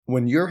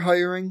When you're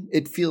hiring,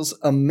 it feels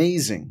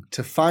amazing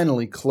to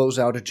finally close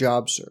out a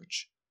job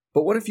search.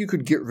 But what if you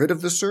could get rid of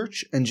the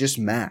search and just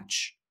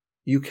match?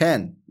 You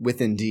can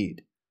with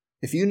Indeed.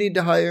 If you need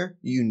to hire,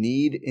 you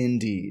need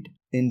Indeed.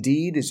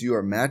 Indeed is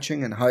your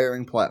matching and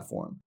hiring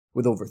platform.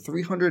 With over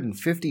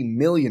 350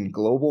 million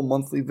global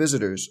monthly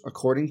visitors,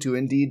 according to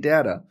Indeed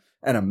data,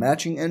 and a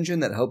matching engine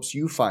that helps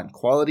you find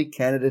quality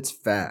candidates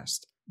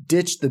fast.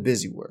 Ditch the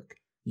busy work.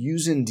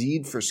 Use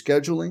Indeed for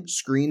scheduling,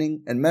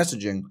 screening, and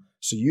messaging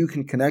so you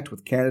can connect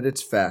with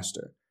candidates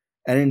faster.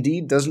 And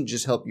Indeed doesn't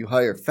just help you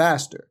hire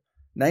faster.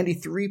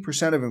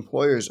 93% of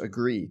employers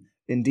agree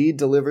Indeed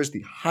delivers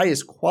the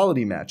highest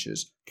quality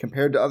matches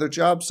compared to other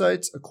job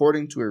sites,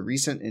 according to a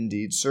recent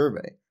Indeed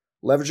survey.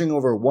 Leveraging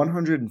over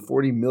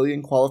 140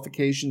 million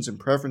qualifications and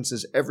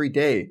preferences every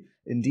day,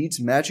 Indeed's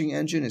matching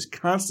engine is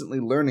constantly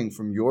learning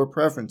from your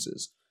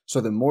preferences, so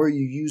the more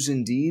you use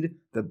Indeed,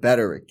 the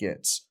better it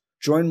gets.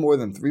 Join more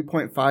than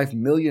 3.5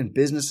 million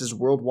businesses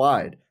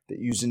worldwide that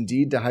use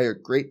Indeed to hire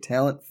great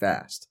talent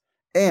fast.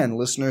 And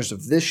listeners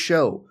of this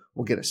show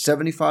will get a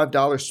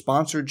 $75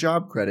 sponsored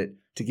job credit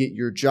to get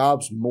your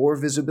jobs more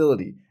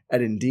visibility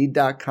at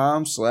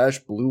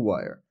Indeed.com/Blue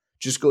Wire.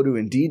 Just go to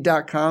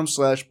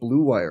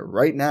Indeed.com/Blue Wire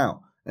right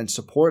now and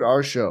support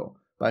our show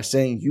by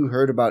saying you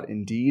heard about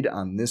Indeed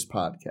on this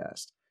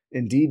podcast.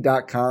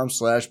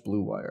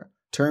 Indeed.com/Blue Wire.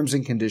 Terms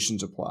and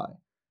conditions apply.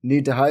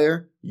 Need to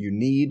hire? You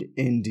need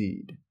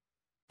Indeed.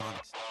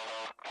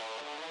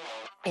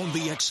 On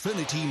the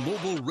Xfinity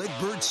Mobile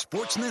Redbird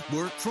Sports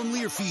Network from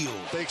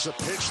Learfield. Takes a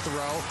pitch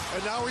throw,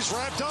 and now he's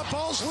wrapped up.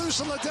 Ball's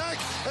loose on the deck,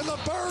 and the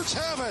Birds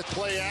have it.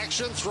 Play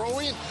action,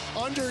 throwing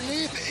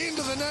underneath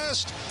into the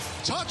nest.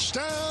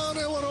 Touchdown,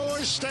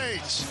 Illinois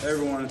State. Hey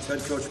everyone, it's head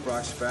coach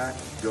Brock Spack.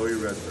 Go your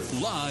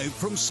Redbirds. Live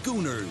from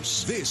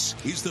Schooners, this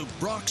is the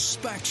Brock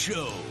Spack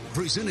Show.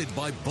 Presented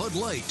by Bud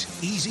Light.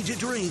 Easy to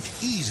drink,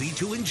 easy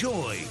to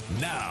enjoy.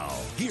 Now,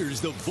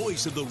 here's the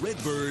voice of the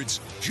Redbirds,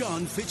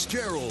 John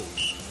Fitzgerald.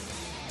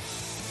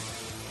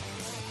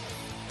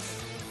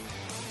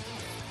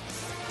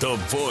 The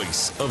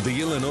voice of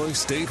the Illinois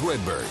State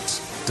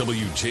Redbirds.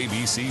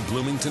 WJBC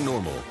Bloomington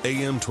Normal,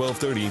 AM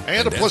 1230.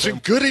 And a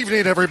pleasant good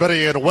evening,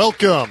 everybody, and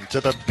welcome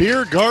to the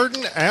Beer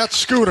Garden at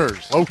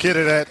Schooners,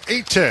 located at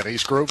 810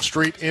 East Grove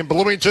Street in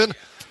Bloomington,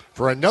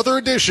 for another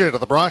edition of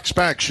the Brock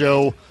Spack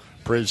Show,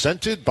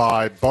 presented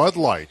by Bud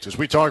Light. As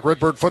we talk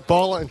Redbird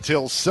football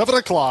until 7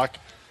 o'clock,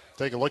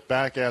 take a look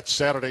back at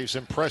Saturday's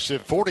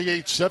impressive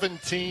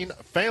 48-17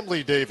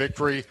 Family Day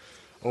victory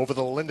over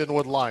the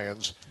Lindenwood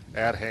Lions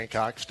at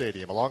Hancock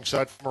Stadium.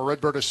 Alongside former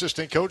Redbird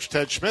assistant coach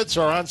Ted Schmitz,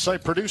 our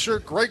on-site producer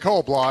Greg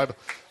Holbleib,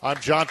 I'm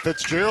John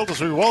Fitzgerald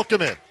as we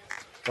welcome in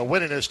the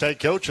winningest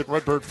head coach in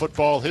Redbird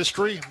football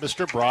history,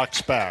 Mr. Brock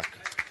Spack.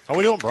 How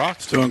we doing, Brock?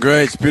 It's doing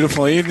great. It's a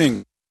beautiful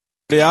evening.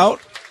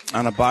 Out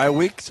on a bye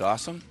week. It's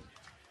awesome.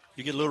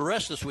 You get a little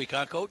rest this week,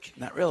 huh, Coach?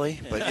 Not really,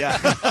 but yeah.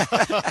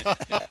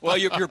 Well,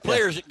 your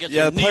players get the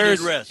some needed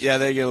rest. Yeah,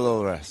 they get a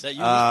little rest.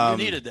 You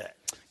needed that.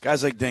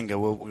 Guys like Dinga,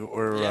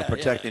 we're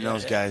protecting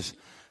those guys.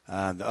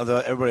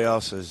 Everybody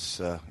else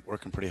is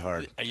working pretty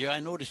hard. I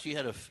noticed you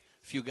had a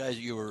few guys.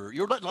 You were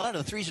a lot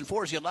of the 3s and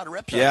 4s. You had a lot of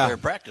reps out there in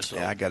practice. So.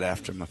 Yeah, I got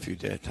after them a few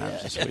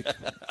times this week.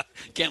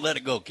 Can't let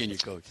it go, can you,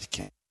 Coach? Just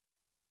can't.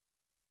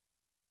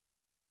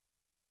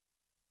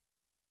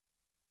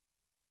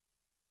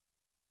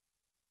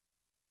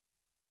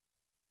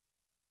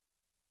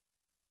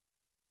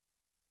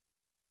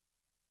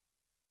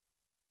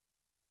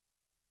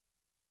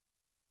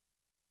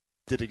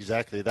 Did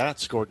exactly that,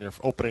 scored in your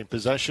opening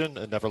possession,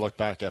 and never looked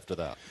back after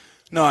that.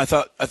 No, I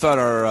thought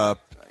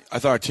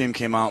our team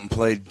came out and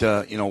played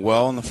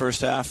well in the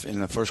first half, in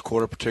the first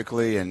quarter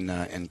particularly,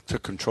 and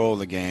took control of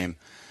the game.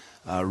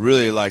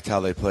 Really liked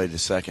how they played the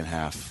second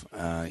half.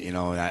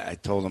 I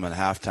told them at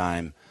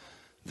halftime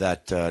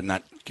that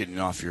not getting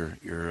off your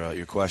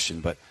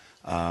question, but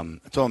I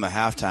told them at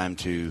halftime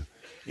to,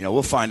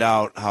 we'll find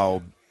out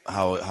how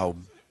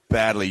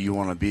badly you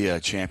want to be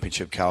a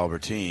championship caliber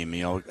team.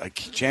 A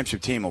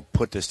championship team will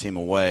put this team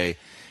away,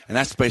 and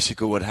that's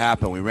basically what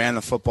happened. We ran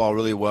the football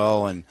really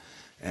well and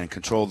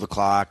controlled the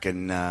clock,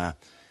 and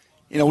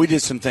we did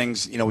some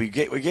things. We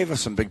gave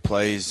us some big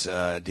plays.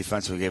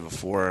 Defensively, we gave us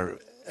 4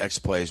 X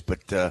plays,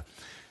 but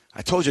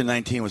I told you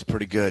 19 was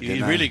pretty good.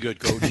 He's really good,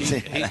 Coach.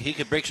 He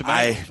could break some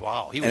ankles.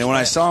 Wow. When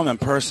I saw him in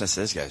person, I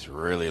said, this guy's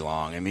really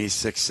long. I mean, he's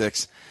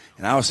 6'6",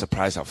 and I was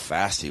surprised how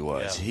fast he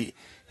was. Yeah.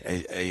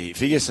 If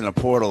he gets in the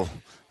portal,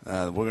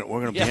 we're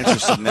going to be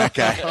interested in that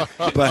guy.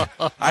 But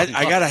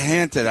I got a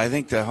hint that I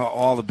think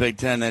all the Big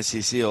Ten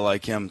SEC will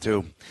like him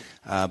too.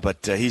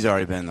 But he's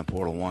already been in the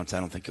portal once. I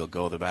don't think he'll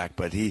go back.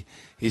 But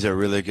he's a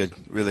really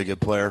good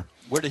player.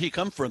 Where did he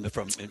come from?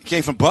 He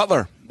came from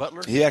Butler.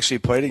 Butler? He actually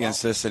played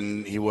against us,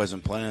 and he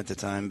wasn't playing at the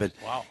time. But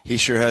he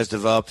sure has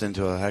developed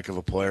into a heck of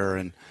a player.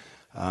 And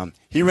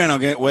he ran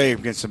away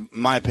against, in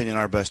my opinion,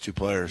 our best 2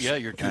 players. Yeah,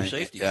 your 2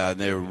 safeties. Yeah,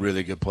 they were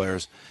really good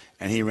players.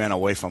 And he ran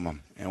away from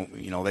them.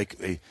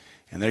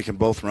 And they can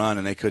both run,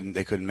 and they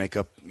couldn't make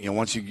up.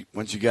 Once you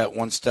got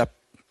one step,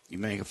 you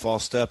make a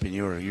false step, and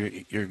he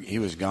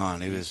was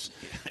gone.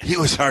 He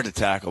was hard to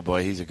tackle,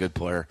 boy. He's a good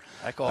player.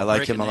 I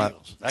like him a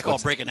lot. I call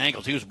breaking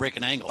ankles. He was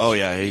breaking ankles. Oh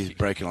yeah, he's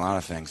breaking a lot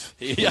of things.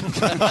 Yeah.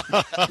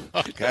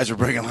 Guys are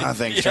breaking a lot of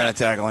things trying to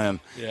tackle him.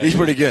 Yeah, he's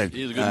pretty good.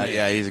 He's a good man.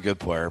 Yeah, he's a good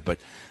player. But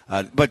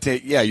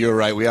you're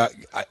right.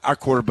 Our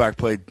quarterback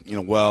played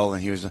well,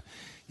 and he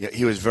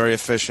was very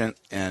efficient.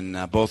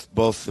 And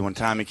both when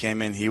Tommy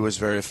came in, he was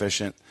very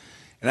efficient.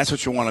 And that's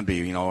what you want to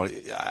be.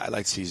 I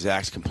like to see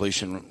Zach's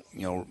completion,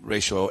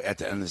 ratio at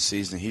the end of the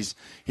season. He's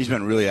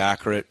been really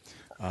accurate.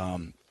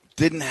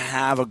 Didn't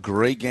have a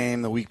great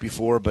game the week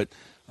before, but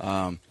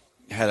had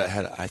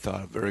I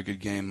thought a very good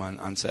game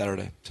on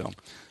Saturday. So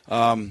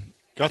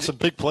got some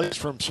big plays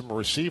from some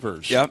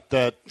receivers. Yep,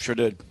 that sure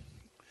did.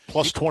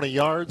 Plus 20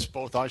 yards.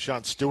 Both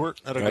Ishawn Stewart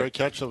had a great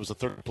catch. That was a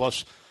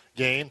 30-plus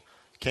gain.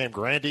 Cam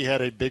Grandy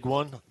had a big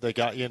one. They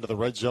got you into the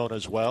red zone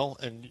as well.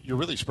 And you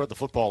really spread the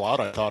football out,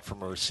 I thought,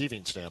 from a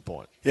receiving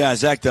standpoint. Yeah,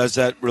 Zach does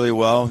that really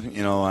well.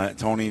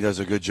 Tony does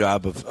a good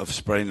job of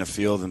spreading the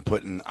field and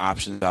putting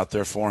options out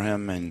there for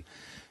him. And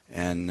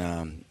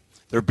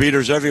there are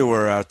beaters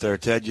everywhere out there,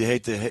 Ted. You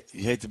hate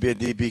to be a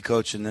DB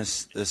coach in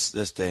this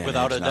day.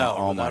 Without a doubt.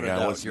 Oh, my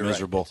God, it's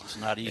miserable. Right. It's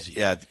not easy.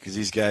 Yeah, because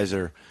these guys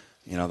are,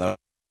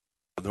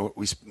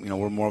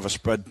 we're more of a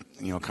spread,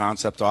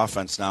 concept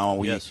offense now.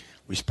 And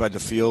we spread the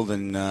field,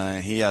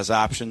 and he has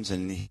options,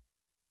 and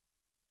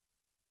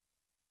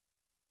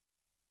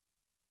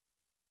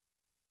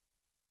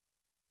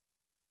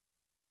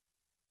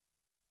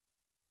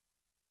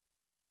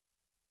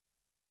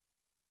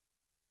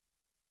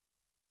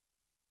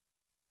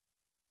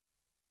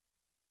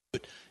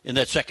in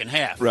that second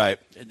half. Right.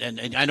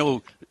 And I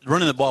know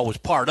running the ball was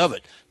part of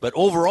it, but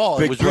overall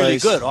Big it was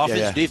plays. really good. Offense,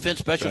 Yeah. defense,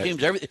 special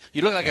teams, everything.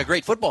 You look like a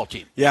great football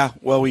team. Yeah,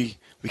 well, we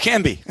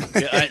can be.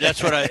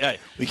 That's what I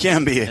we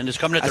can be. And it's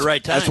coming at the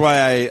right time. That's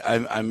why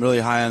I'm really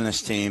high on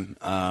this team.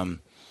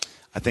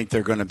 I think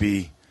they're going to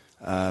be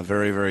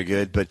very, very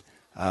good, but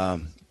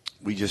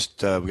we got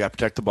to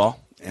protect the ball,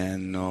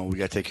 and we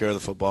got to take care of the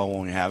football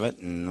when we have it,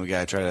 and we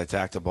got to try to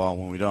attack the ball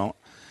when we don't.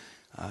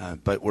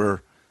 But we're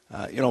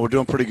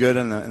doing pretty good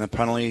in the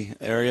penalty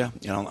area.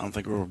 I don't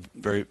think we're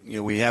very.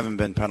 We haven't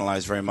been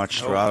penalized very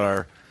much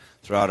throughout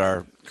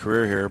our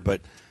career here,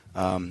 but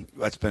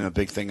that's been a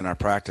big thing in our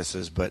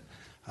practices. But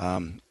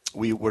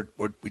we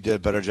did a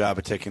better job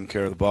of taking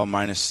care of the ball,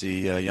 minus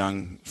the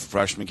young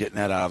freshman getting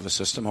that out of the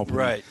system.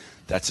 Hoping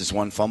that's his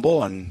one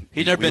fumble, and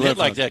he'd never been hit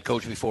like that,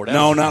 Coach, before.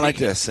 No, not like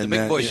this. The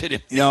big boys hit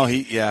him.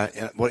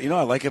 What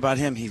I like about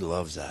him, he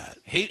loves that.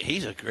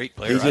 He's a great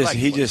player.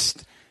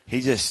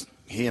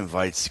 He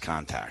invites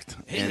contact.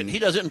 He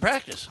does it in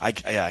practice. I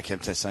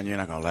kept saying, son, you're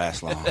not going to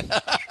last long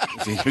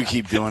if you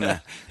keep doing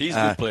that. He's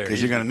a good player.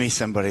 Because you're going to meet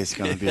somebody that's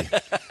going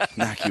to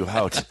knock you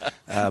out.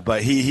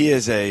 But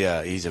he's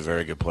a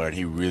very good player, and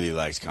he really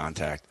likes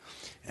contact.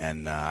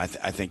 And I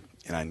think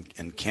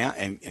and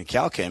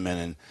Cal came in,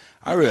 and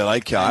I really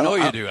like Cal. I know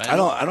you do. I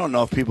don't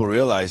know if people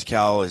realize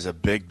Cal is a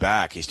big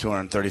back. He's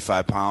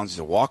 235 pounds. He's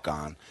a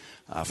walk-on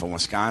from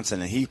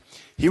Wisconsin, and he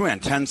ran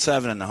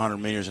 10.7 in the 100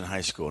 meters in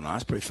high school. Now,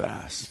 that's pretty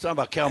fast. Talking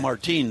about Cal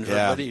Martins.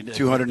 Yeah,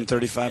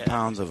 235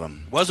 pounds of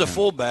him. Was a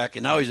fullback,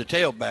 and now he's a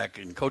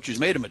tailback, and coaches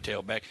made him a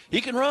tailback.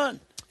 He can run.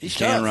 He's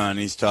tough.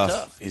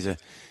 He's tough.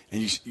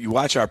 And you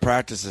watch our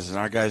practices, and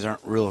our guys aren't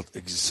real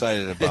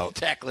excited about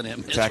tackling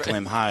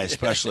him high,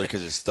 especially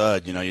because it's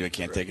stud. You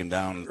can't take him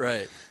down.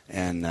 Right.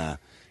 And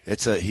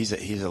he's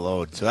a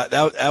load. So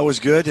that was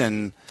good.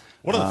 And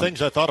one of the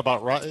things I thought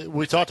about,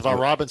 we talked about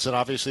Robinson,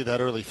 obviously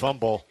that early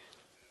fumble,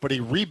 but he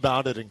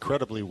rebounded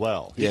incredibly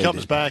well. He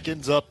comes back,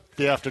 ends up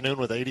the afternoon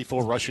with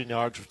 84 rushing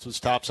yards, which was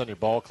tops on your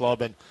ball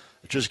club, and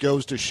it just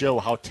goes to show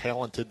how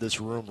talented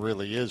this room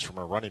really is from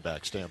a running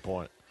back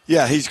standpoint.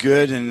 Yeah, he's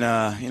good, and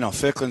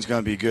Ficklin's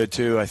going to be good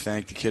too. I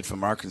think the kid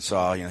from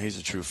Arkansas, he's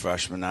a true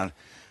freshman. Not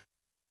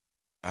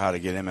how to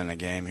get him in the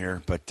game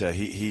here, but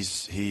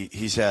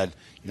he's had,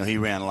 he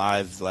ran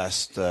live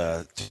last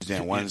Tuesday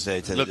and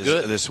Wednesday to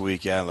this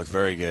week. Yeah, looked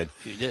very good.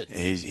 He did.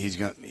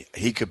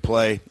 He could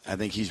play. I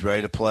think he's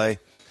ready to play.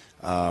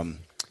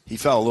 He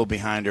fell a little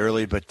behind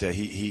early, but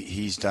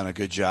he's done a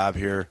good job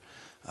here.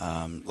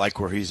 Like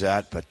where he's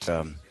at, but.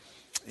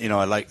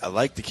 I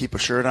like to keep a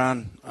shirt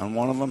on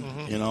one of them,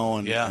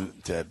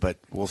 but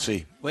we'll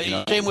see.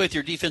 Well, same with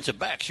your defensive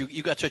backs.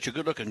 You got such a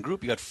good-looking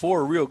group. You got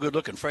 4 real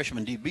good-looking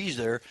freshman DBs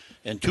there,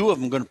 and 2 of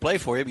them going to play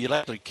for you, but you'll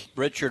have to keep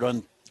red shirt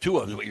on 2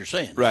 of them is what you're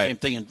saying. Right. Same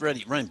thing in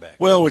running back.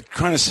 Well, we're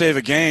trying to save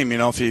a game.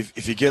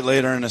 If you get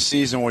later in the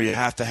season where you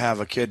have to have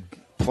a kid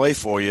play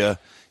for you,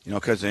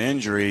 because of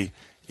injury,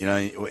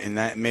 and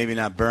that maybe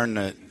not burn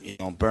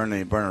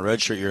a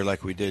red shirt year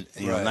like we did.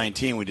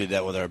 19 we did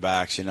that with our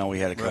backs. We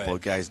had a couple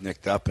of guys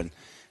nicked up, and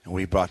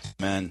we brought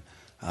them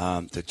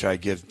in to try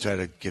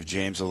to give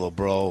James a little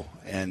bro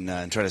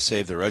and try to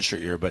save the red shirt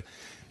year. But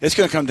it's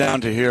going to come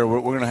down to here. We're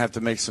going to have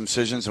to make some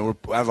decisions, and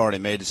I've already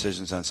made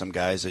decisions on some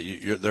guys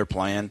that they're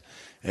playing.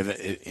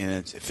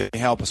 If they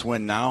help us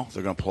win now,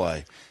 they're going to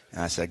play.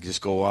 And I said,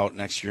 just go out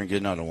next year and get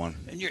another one.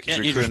 And your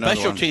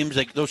special teams,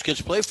 those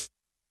kids play.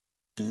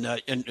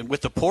 And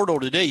with the portal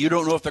today, you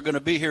don't know if they're going to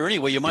be here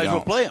anyway. You might as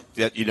well play them.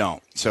 Yeah, you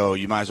don't. So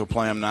you might as well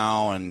play them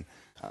now and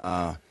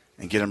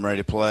get them ready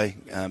to play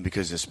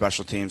because the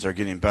special teams are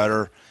getting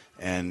better.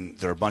 And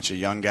there are a bunch of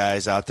young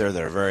guys out there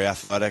that are very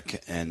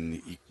athletic,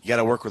 and you got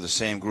to work with the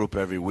same group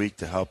every week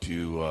to help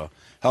you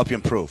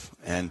improve.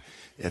 And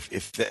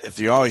if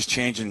you're always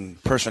changing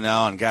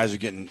personnel and guys are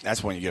getting,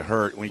 that's when you get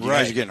hurt. When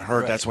guys are getting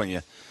hurt, that's when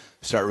you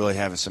start really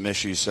having some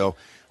issues. So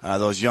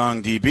those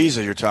young DBs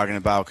that you're talking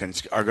about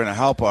are going to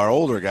help our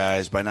older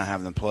guys by not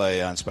having them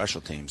play on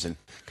special teams, and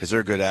because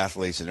they're good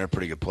athletes and they're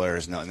pretty good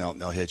players, and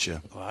they'll hit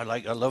you. Well, I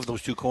love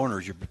those two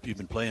corners you've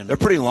been playing. They're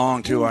pretty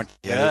long too, aren't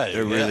they? Yeah,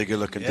 they're really good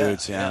looking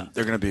dudes. Yeah,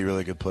 they're going to be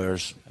really good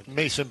players.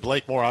 Mason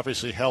Blakemore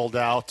obviously held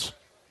out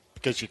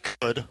because you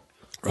could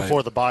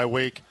before the bye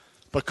week.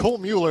 But Cole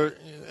Mueller,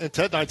 and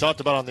Ted and I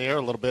talked about on the air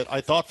a little bit, I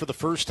thought for the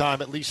first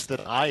time, at least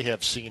that I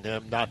have seen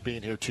him, not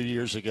being here 2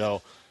 years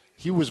ago,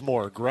 he was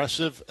more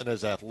aggressive and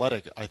as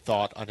athletic, I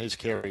thought, on his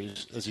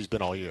carries as he's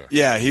been all year.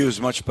 Yeah, he was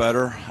much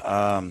better.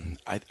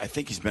 I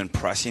think he's been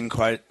pressing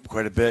quite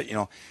a bit. You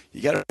know,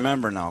 you got to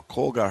remember now,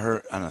 Cole got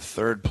hurt on the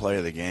third play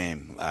of the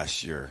game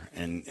last year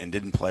and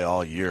didn't play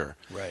all year.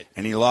 Right.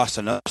 And he lost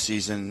another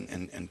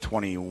season in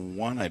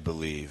 21, I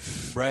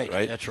believe. Right.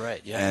 That's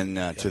right. Yeah.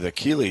 And to the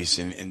Achilles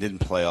and didn't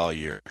play all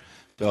year.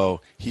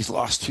 So he's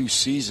lost 2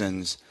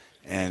 seasons,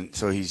 and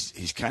so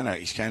he's got a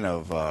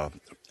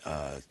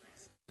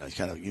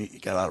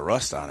lot of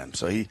rust on him.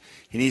 So he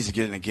needs to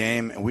get in the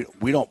game, and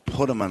we don't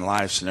put him in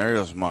live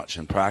scenarios much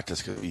in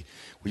practice because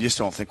we just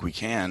don't think we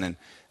can.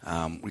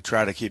 And we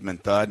try to keep him in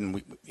thud,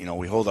 and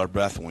we hold our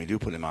breath when we do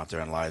put him out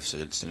there in live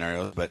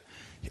scenarios. But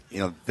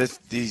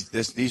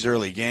these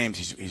early games,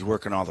 he's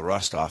working all the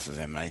rust off of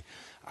him.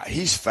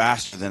 He's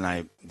faster than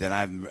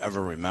I've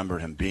ever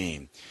remembered him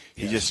being.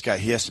 He has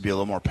to be a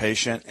little more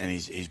patient, and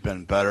he's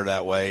been better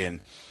that way. And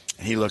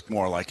he looked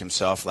more like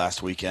himself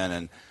last weekend.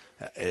 And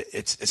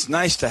it's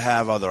nice to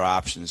have other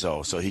options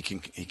though, so he can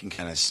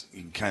kind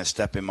of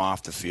step him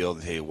off the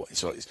field.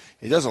 So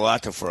it does a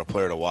lot for a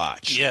player to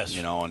watch. Yes,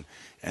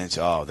 and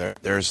so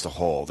there's the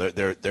hole.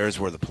 There's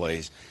where the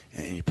plays,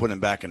 and you put him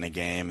back in the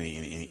game, and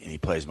he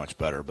plays much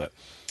better. But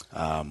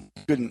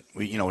we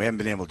haven't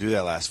been able to do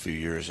that last few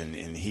years, and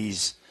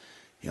he's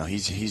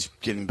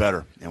getting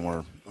better, and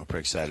we're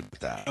pretty excited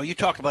about that. You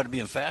talk about him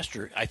being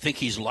faster. I think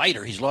he's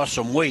lighter. He's lost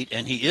some weight,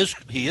 and he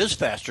is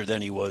faster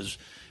than he was.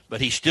 But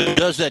he still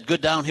does that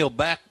good downhill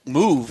back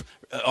move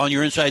on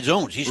your inside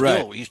zones. He's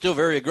still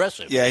very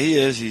aggressive. Yeah, he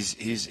is.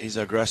 He's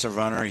an aggressive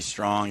runner. He's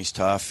strong. He's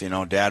tough.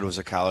 Dad was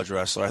a college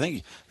wrestler.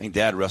 I think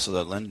Dad wrestled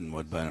at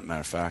Lindenwood, by matter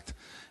of fact.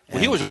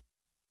 Well, he was.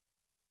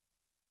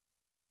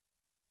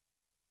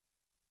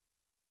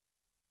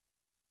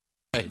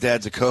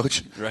 Dad's a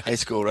coach, high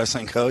school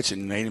wrestling coach,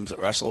 and made him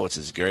wrestle, which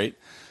is great.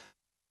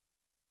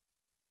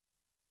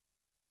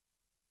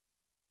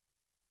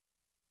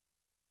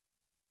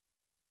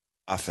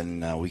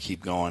 Often we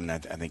keep going. I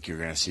think you're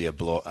going to see a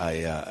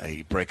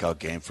breakout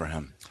game for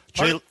him.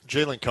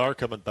 Jalen Carr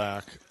coming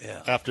back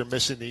after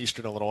missing the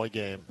Eastern Illinois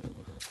game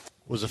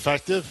was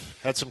effective,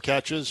 had some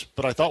catches,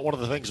 but I thought one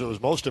of the things that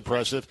was most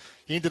impressive,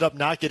 he ended up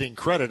not getting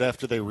credit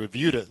after they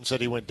reviewed it and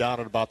said he went down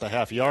at about the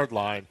half-yard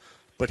line,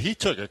 but he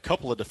took a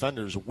couple of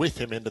defenders with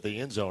him into the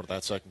end zone in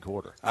that second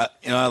quarter. I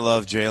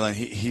love Jalen.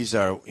 He's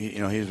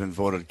been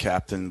voted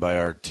captain by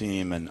our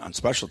team and on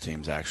special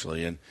teams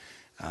actually, and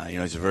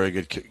he's a very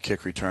good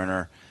kick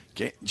returner.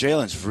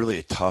 Jalen's really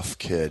a tough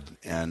kid,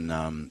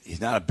 and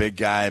he's not a big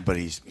guy, but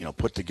he's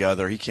put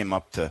together. He came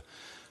up to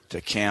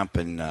camp,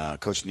 and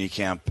Coach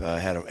Niekamp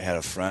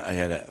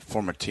had a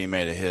former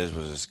teammate of his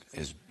was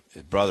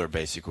his brother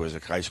basically was a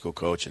high school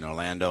coach in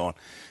Orlando. And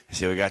I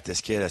said, we got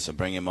this kid. I said,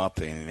 bring him up,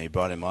 and they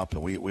brought him up,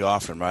 and we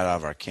offered him right out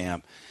of our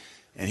camp.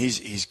 And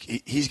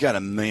he's got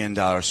 $1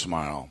 million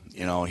smile.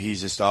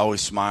 He's just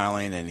always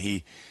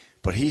smiling,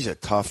 but he's a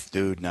tough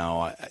dude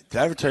now. Did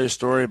I ever tell you a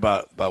story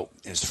about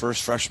his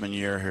first freshman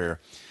year here?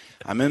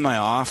 I'm in my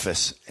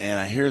office, and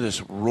I hear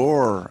this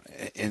roar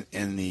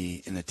in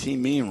the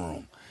team meeting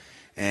room.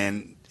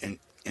 And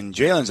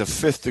Jalen's a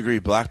 5th degree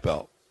black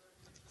belt,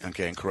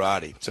 okay, in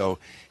karate. So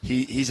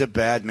he's a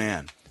bad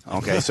man.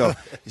 Okay, so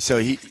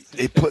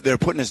they're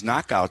putting his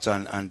knockouts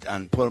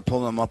on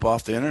pulling them up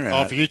off the internet,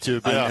 off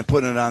YouTube, and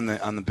putting it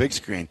on the big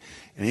screen,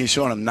 and he's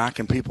showing them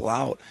knocking people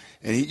out.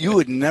 And you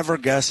would never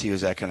guess he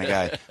was that kind of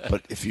guy.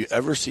 But if you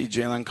ever see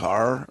Jalen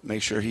Carr,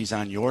 make sure he's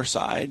on your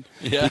side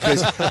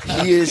because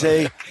he is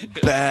a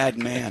bad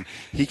man.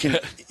 He can.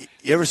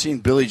 You ever seen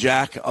Billy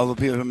Jack? All the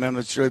people remember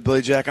it's really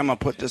Billy Jack. I'm gonna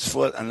put this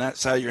foot on that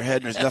side of your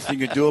head, and there's nothing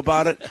you can do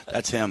about it.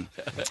 That's him.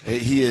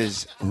 He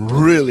is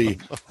really,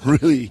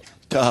 really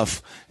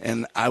tough,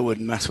 and I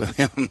wouldn't mess with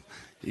him.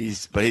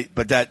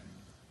 But that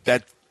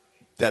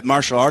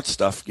martial arts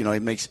stuff, he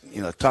makes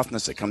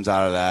toughness that comes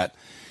out of that.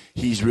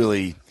 He's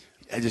really.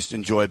 I just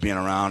enjoy being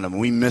around him.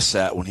 We miss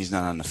that when he's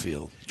not on the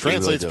field.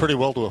 Translates pretty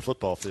well to a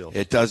football field.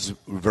 It does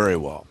very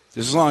well.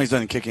 Just as long as he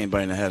doesn't kick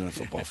anybody in the head on a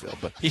football field.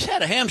 But he's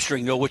had a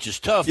hamstring, though, which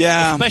is tough.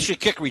 Yeah. Especially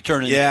kick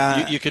returning.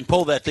 Yeah. You can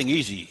pull that thing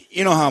easy.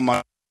 You know how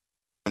much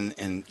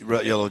in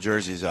yellow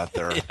jerseys out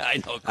there. Yeah, I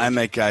know. Coach. I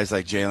make guys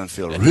like Jalen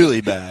feel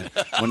really bad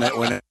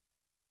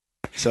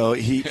so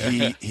he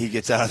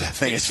gets out of that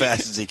thing as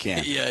fast as he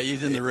can. Yeah,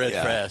 he's in the red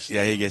fast.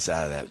 Yeah, he gets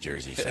out of that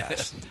jersey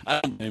fast. I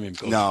don't blame him,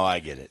 Coach. No, I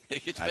get it.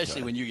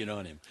 Especially when you get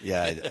on him.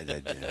 Yeah, I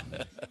do.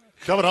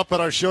 Coming up on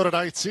our show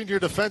tonight, senior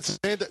defensive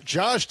end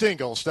Josh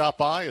Dingle stopped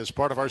by as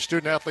part of our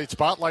Student Athlete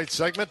Spotlight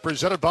segment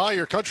presented by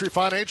your Country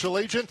Financial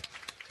agent,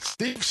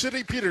 Steve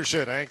City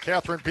Peterson and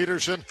Catherine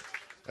Peterson,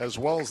 as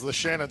well as the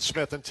Shannon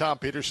Smith and Tom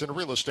Peterson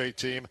real estate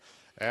team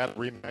at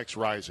RE/MAX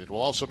Rising.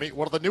 We'll also meet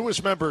one of the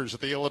newest members of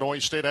the Illinois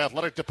State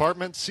Athletic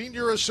Department,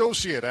 Senior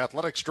Associate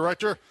Athletics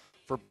Director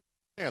for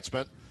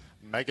Advancement,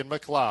 Megan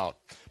McLeod.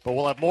 But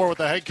we'll have more with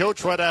the head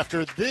coach right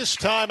after this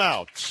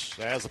timeout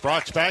as the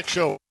Brock Spack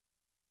Show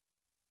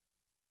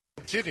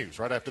continues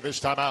right after this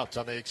timeout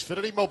on the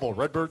Xfinity Mobile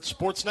Redbird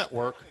Sports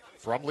Network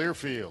from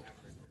Learfield.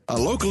 A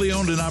locally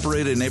owned and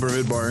operated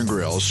neighborhood bar and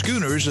grill,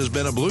 Schooners has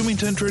been a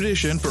Bloomington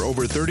tradition for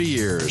over 30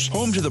 years.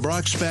 Home to the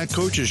Brock Spack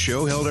Coaches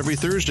Show held every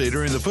Thursday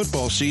during the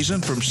football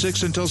season from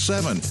 6 until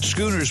 7.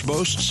 Schooners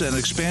boasts an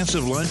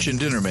expansive lunch and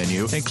dinner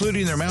menu,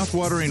 including their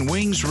mouth-watering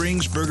wings,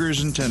 rings,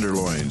 burgers, and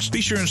tenderloins.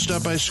 Be sure and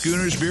stop by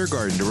Schooners Beer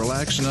Garden to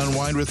relax and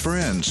unwind with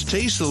friends.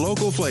 Taste the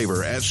local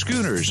flavor at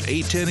Schooners,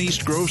 810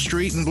 East Grove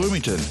Street in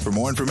Bloomington. For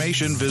more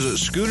information, visit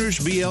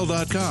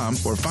SchoonersBL.com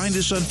or find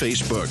us on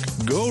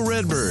Facebook. Go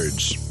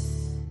Redbirds!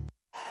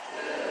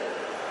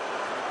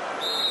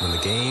 When the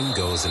game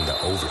goes into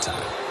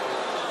overtime.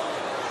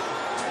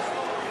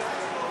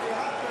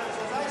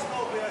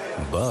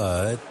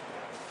 But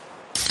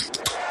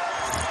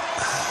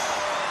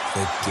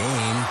the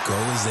game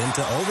goes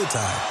into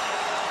overtime.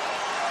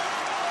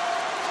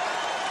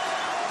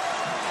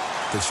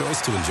 The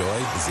choice to enjoy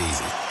is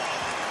easy.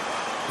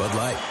 Bud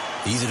Light.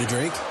 Easy to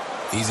drink,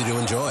 easy to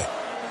enjoy.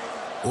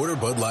 Order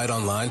Bud Light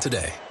online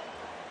today.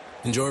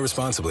 Enjoy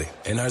responsibly.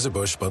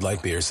 Anheuser-Busch Bud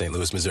Light Beer, St.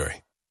 Louis, Missouri.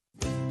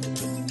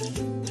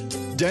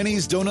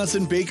 Denny's Donuts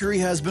and Bakery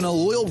has been a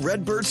loyal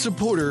Redbird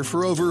supporter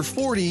for over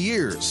 40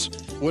 years.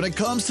 When it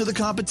comes to the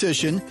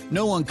competition,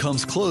 no one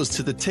comes close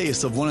to the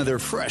taste of one of their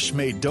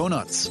fresh-made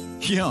donuts.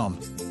 Yum!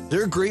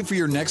 They're great for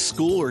your next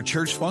school or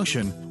church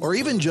function, or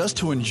even just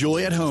to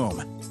enjoy at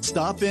home.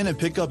 Stop in and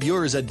pick up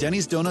yours at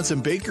Denny's Donuts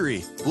and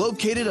Bakery,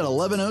 located at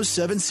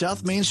 1107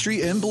 South Main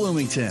Street in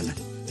Bloomington.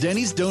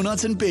 Denny's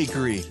Donuts and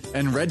Bakery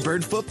and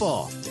Redbird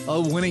football, a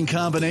winning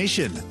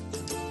combination.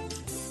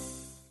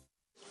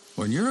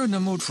 When you're in the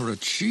mood for a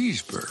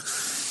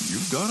cheeseburger,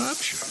 you've got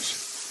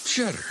options.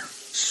 Cheddar,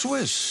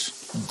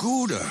 Swiss,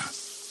 Gouda,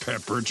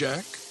 Pepper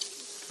Jack.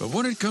 But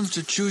when it comes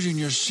to choosing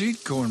your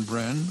seed corn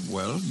brand,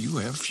 well, you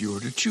have fewer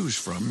to choose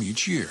from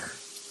each year.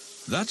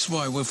 That's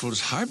why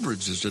Whiffle's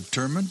Hybrids is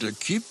determined to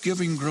keep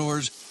giving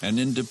growers an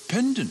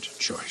independent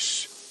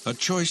choice, a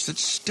choice that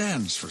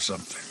stands for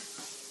something.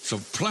 So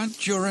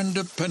plant your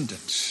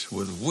independence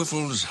with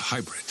Whiffle's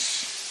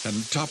Hybrids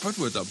and top it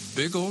with a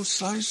big old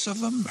slice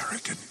of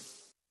American.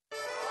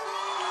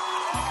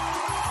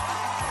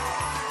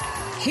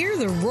 Hear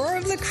the roar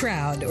of the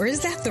crowd, or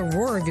is that the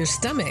roar of your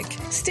stomach?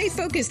 Stay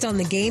focused on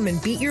the game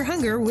and beat your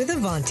hunger with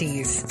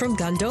Avanti's. From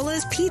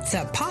gondolas,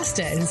 pizza,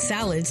 pasta, and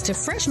salads to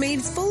fresh-made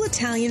full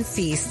Italian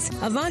feasts,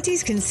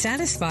 Avanti's can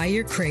satisfy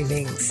your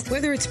cravings.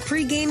 Whether it's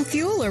pre-game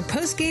fuel or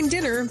post-game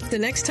dinner, the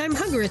next time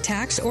hunger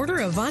attacks,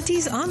 order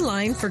Avanti's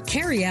online for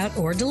carryout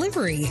or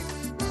delivery.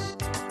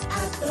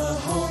 At the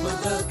home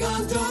of the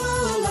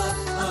gondola,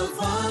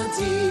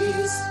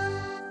 Avanti's.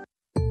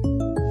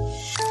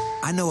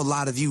 I know a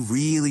lot of you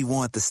really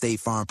want the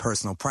State Farm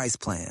personal price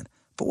plan,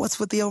 but what's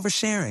with the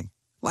oversharing?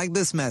 Like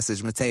this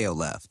message Mateo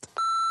left.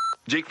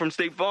 Jake from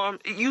State Farm,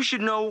 you should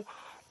know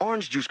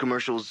orange juice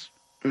commercials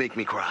make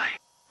me cry.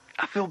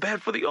 I feel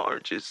bad for the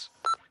oranges.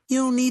 You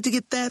don't need to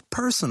get that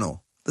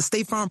personal. The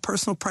State Farm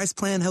personal price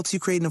plan helps you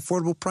create an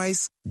affordable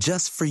price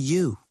just for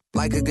you.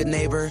 Like a good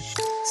neighbor,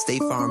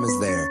 State Farm is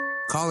there.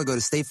 Call or go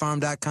to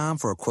statefarm.com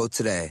for a quote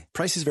today.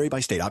 Prices vary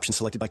by state. Options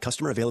selected by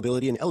customer.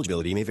 Availability and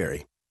eligibility may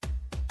vary.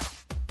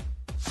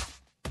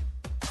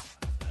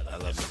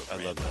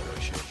 I love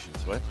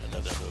negotiations. What? I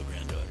love that little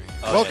granddaughter.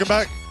 Welcome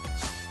back.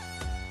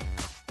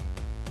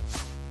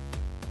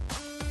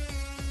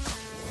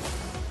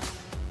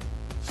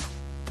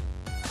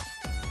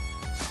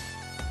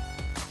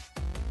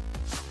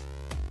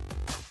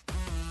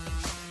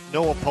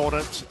 No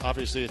opponent.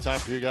 Obviously, a time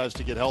for you guys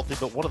to get healthy.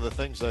 But one of the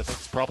things that I think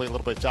is probably a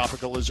little bit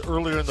topical is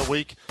earlier in the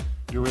week,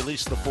 you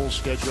released the full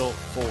schedule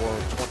for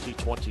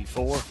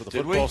 2024 for the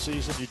football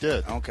season. You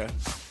did. Okay.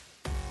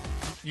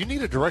 You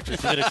need a director of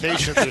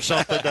communications or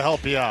something to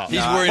help you out. He's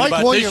worried Mike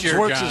about Williams this year,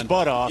 works John. his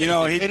butt off, and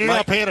you're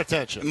not paying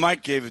attention.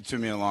 Mike gave it to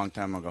me a long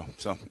time ago,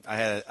 so I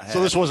had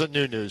so this wasn't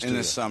new news in to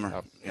the you. summer.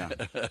 Oh. Yeah,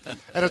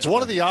 and it's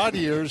one of the odd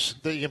years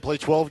that you can play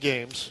 12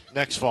 games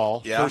next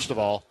fall. Yeah. First of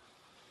all,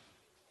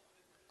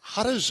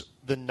 how does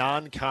the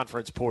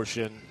non-conference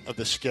portion of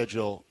the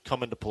schedule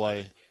come into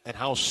play, and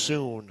how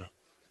soon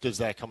does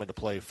that come into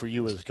play for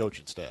you as a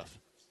coaching staff?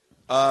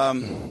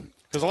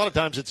 Because a lot of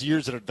times it's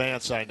years in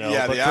advance, I know.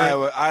 Yeah, but the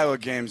Iowa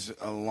game's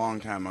a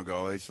long time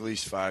ago. It's at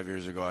least 5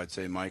 years ago, I'd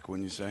say, Mike,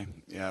 wouldn't you say?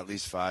 Yeah, at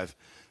least 5.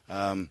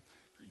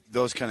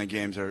 Those kind of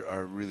games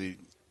are really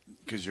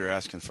because you're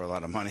asking for a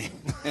lot of money.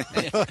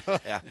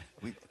 Yeah.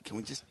 Can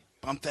we just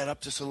bump that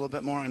up just a little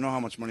bit more? I know how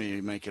much money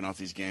you're making off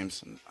these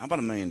games. How about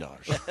 $1 million?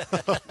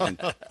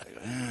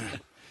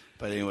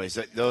 But anyways,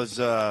 those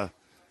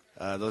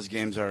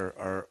games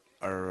are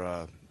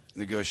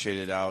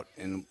negotiated out,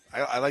 and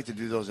I like to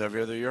do those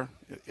every other year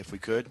if we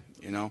could,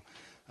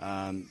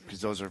 because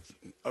those are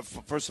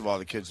first of all,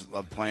 the kids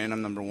love playing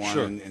them, number one,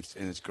 Sure. and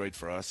it's great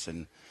for us,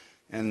 and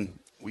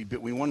we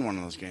won one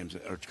of those games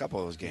or a couple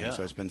of those games,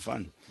 so it's been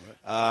fun.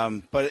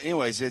 Right. But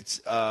anyways, it's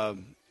the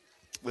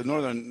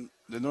Northern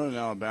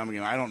Alabama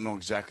game. I don't know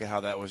exactly how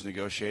that was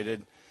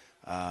negotiated.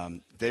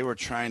 They were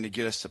trying to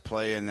get us to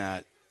play in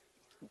that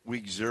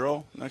week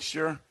 0 next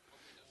year,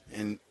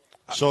 and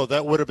so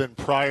that would have been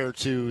prior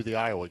to the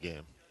Iowa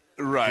game.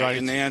 Right,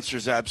 and the answer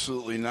is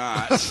absolutely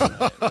not.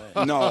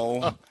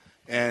 No,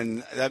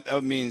 and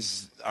that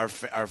means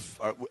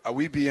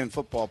we'd be in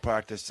football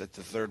practice at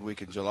the 3rd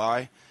week in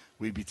July.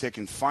 We'd be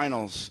taking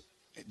finals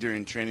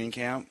during training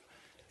camp,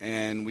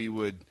 and we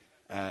would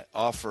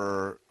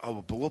offer,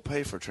 but we'll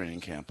pay for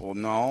training camp. Well,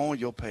 no,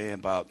 you'll pay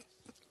about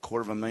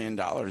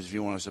 $250,000 if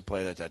you want us to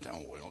play at that time.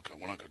 Oh,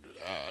 we're not going to do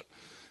that.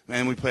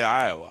 And we play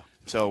Iowa.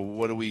 So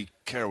what do we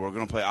care? We're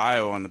going to play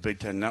Iowa on the Big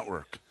Ten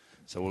Network.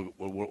 So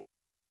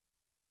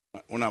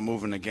we're not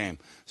moving the game.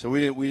 So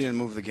we didn't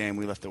move the game.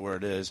 We left it where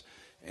it is.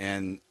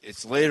 And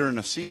it's later in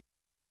the season,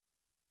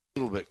 a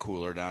little bit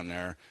cooler down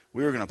there.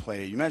 We were going to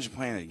play. You imagine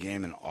playing a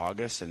game in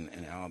August in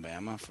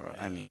Alabama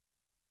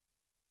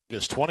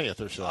It's 20th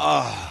or so.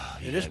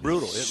 It is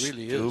brutal. It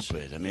really is.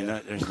 Stupid. I mean,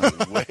 there's no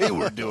way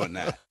we're doing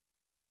that.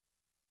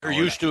 You're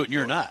used to it, and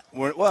you're not.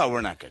 We're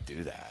not going to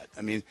do that.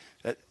 I mean,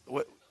 I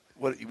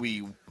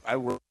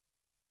work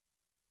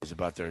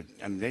about their.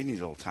 I mean, they need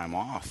a little time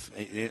off.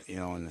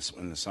 In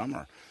the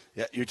summer.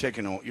 Yeah, you're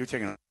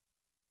taking.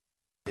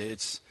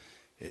 It's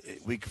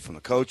week from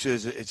the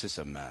coaches. It's just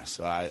a mess.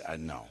 So I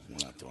know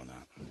we're not doing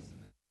that.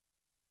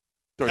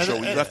 So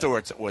we left it where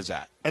it was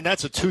at. And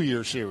that's a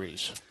 2-year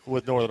series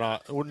with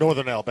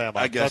Northern Alabama.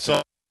 I guess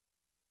that's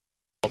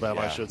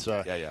Alabama, I should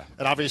say. Yeah.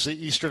 And obviously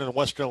Eastern and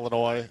Western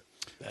Illinois.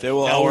 They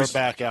will now always we're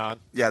back on.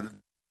 Yeah,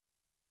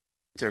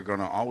 they're going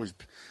to always.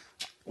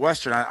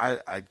 Western,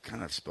 I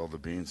kind of spilled the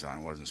beans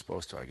on. Wasn't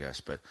supposed to, I guess,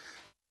 but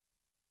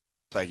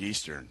like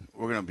Eastern,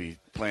 we're going to be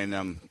playing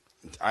them.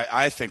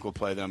 I think we'll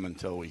play them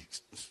until we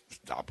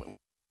stop it.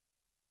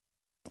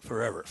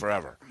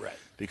 Forever. Right.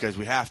 Because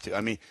we have to.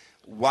 I mean,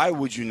 why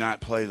would you not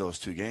play those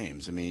 2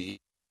 games? I mean,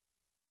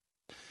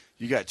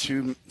 you got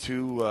two.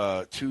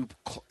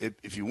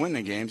 If you win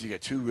the games, you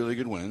get 2 really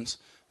good wins.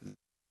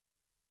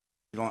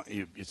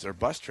 It's their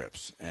bus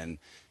trips, and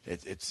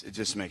it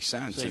just makes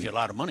sense. Saves you a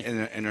lot of money.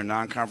 In their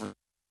non-conference,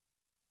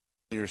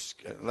 your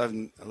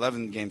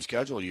 11 game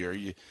schedule year,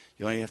 you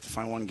only have to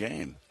find 1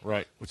 game,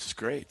 right? Which is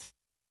great.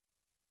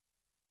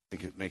 I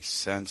think it makes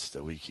sense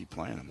that we keep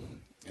playing them.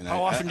 And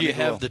How often do you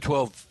have the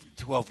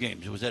 12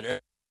 games? Was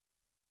that?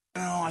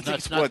 No, I think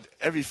it's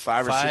every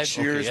 5 or 6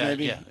 years,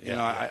 maybe.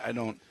 Yeah. I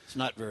don't. It's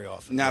not very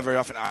often. Not very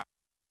often. I'll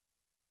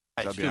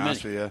be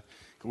honest with you.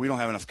 We don't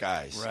have enough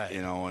guys, right?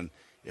 And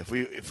if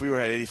we were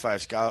at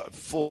 85 scout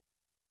full,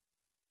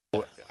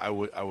 I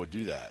would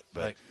do that.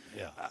 But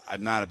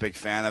I'm not a big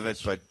fan of it.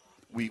 But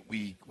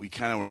we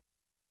kind of,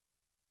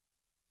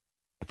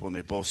 when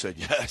they both said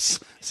yes,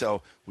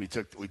 so we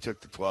took the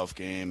 12th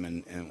game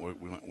and we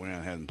went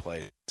ahead and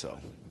played. So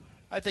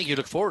I think you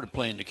look forward to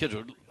playing the kids.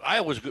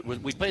 Iowa's good.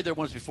 We played there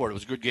once before. It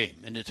was a good game,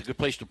 and it's a good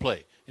place to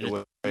play.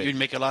 You can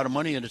make a lot of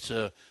money, and it's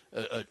a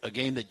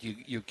game that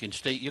you can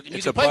stay. You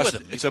can play with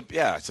them.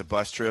 It's a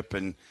bus trip,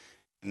 and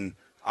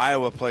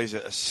Iowa plays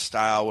a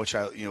style which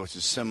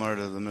is similar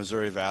to the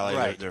Missouri Valley.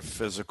 Right. They're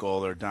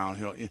physical. They're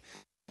downhill.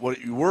 What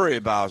you worry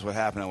about is what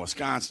happened in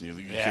Wisconsin. You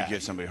could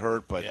get somebody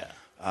hurt, but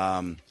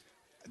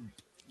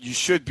you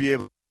should be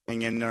able to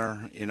hang in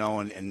there,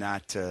 and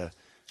not.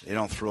 They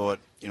don't throw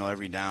it,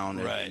 every down.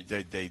 Right.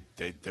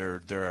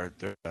 They're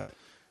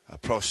a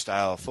pro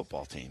style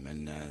football team,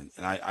 and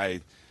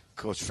I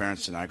Coach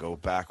Ferentz and I go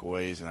back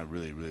ways, and I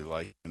really really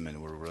like him,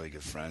 and we're really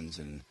good friends.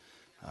 And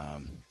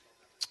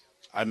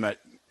I met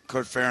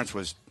Coach Ferentz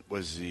was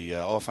the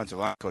offensive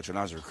line coach when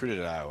I was recruited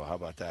at Iowa. How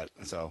about that?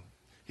 So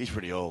he's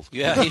pretty old.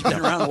 Yeah, he's been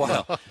around a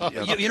while.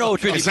 You know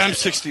what's really I'm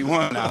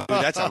 61 now.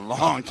 Dude, that's a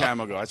long time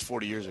ago. That's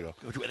 40 years ago.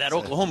 That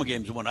Oklahoma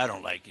game's the one I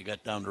don't like. You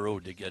got down the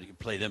road. You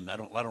play them. I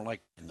don't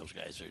like those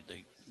guys.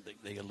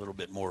 They get a little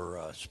bit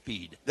more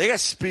speed. They got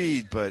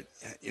speed, but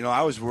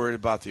I was worried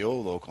about the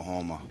old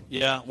Oklahoma.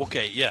 Yeah.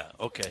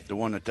 Okay. The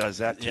one that does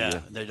that to you.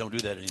 Yeah, they don't do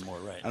that anymore,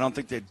 right? I don't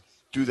think they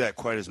do that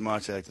quite as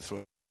much. They like to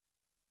throw.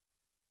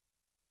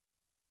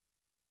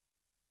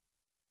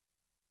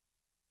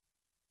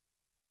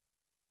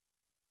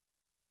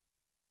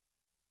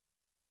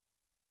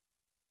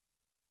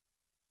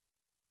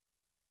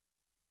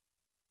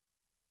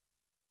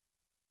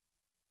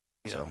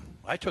 So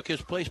I took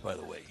his place, by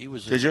the way. He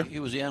was. Did you? He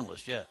was the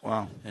analyst. Yeah.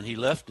 Wow. And he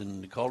left,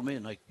 and he called me,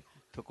 and I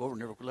took over, and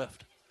never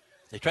left.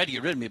 They tried to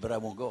get rid of me, but I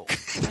won't go.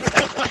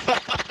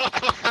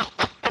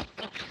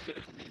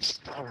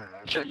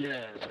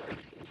 Yeah.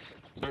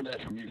 Learned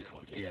that from you.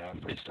 Yeah,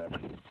 pretty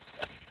stubborn.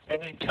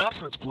 And then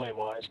conference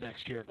play-wise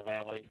next year in the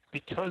Valley,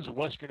 because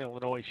Western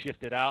Illinois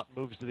shifted out and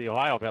moves to the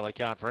Ohio Valley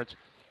Conference,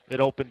 it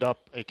opened up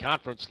a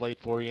conference slate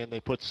for you, and they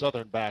put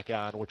Southern back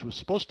on, which was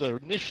supposed to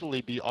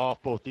initially be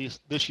off both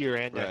this year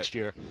and next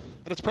year.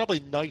 And it's probably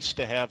nice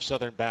to have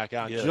Southern back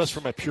on just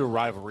from a pure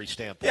rivalry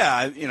standpoint.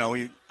 Yeah,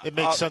 it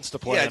makes sense to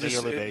play on a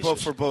yearly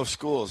basis. For both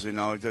schools, it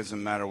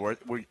doesn't matter where.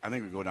 I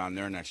think we go down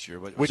there next year,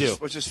 but which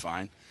is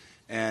fine.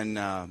 And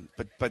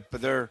but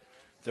they're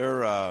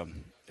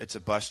it's a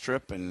bus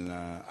trip, and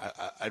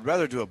I'd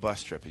rather do a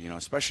bus trip.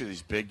 Especially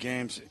these big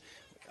games.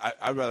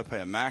 I'd rather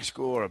play a MAC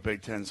school or a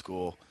Big Ten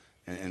school.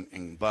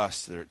 And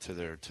bus to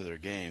their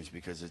games,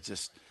 because it's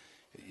just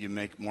you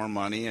make more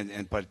money,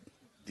 but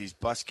these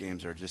bus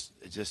games are just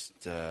it's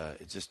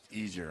just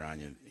easier on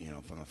you,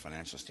 from a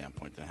financial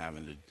standpoint than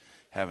having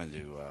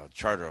to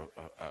charter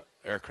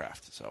a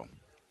aircraft. So,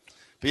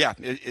 but yeah,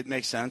 it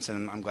makes sense,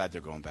 and I'm glad they're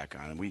going back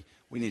on, and we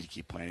need to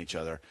keep playing each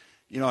other.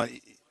 In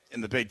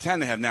the Big Ten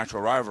they have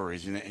natural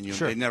rivalries, and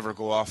they never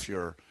go off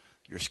your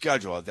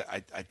schedule.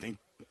 I think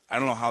I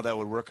don't know how that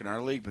would work in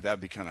our league, but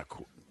that'd be kind of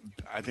cool.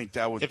 I think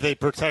that would, if they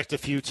protect a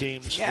few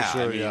teams. Yeah,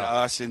 for sure,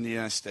 us,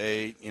 Indiana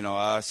State,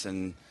 us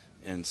and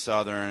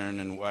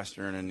Southern and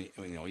Western and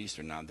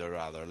Eastern. Now they're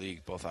out of our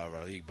league, both out of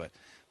our league, but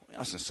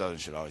us and Southern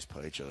should always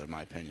play each other, in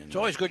my opinion. It's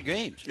always good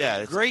games. Yeah,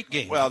 it's great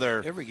games. Well,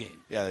 they're every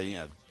game.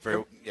 Yeah,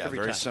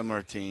 very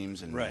similar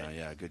teams, and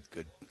right.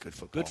 Good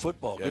football. Good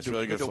football. Yeah, it's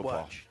really good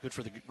football. Watch. Good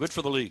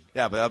for the league.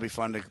 Yeah, but that'll be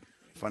fun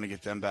to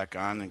get them back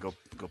on and go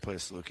play the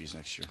Salukis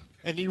next year.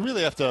 And you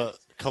really have to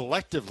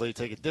collectively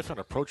take a different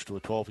approach to a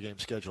 12-game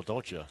schedule,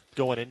 don't you?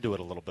 Going into it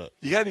a little bit.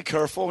 You got to be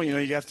careful. You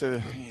have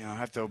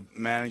to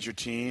manage your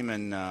team,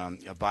 and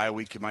a bye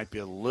week it might be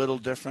a little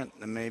different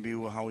than maybe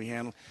how we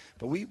handle.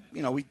 But we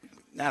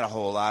not a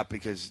whole lot,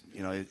 because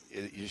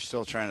you're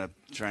still trying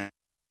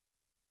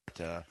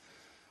to.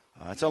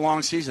 It's a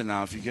long season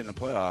now. If you get in the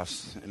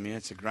playoffs, I mean,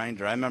 it's a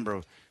grinder. I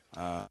remember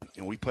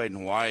we played in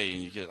Hawaii,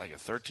 and you get like a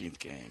 13th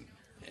game.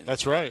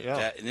 That's right.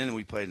 Yeah. And then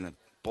we played in a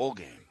bowl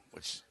game,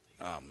 which.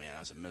 Oh man, that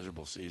was a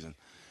miserable season.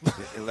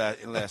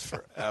 It lasts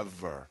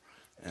forever,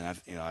 and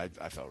I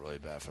felt really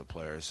bad for the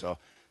players. So,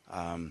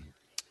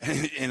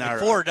 in our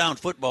 4-down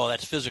football,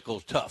 that's physical,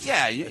 tough.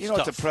 Yeah, you know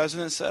what the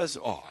president says?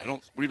 Oh,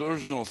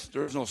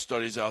 there's no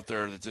studies out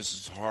there that this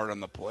is hard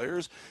on the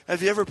players.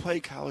 Have you ever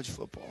played college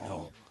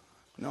football?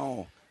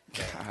 No.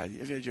 God, have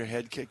you had your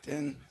head kicked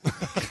in?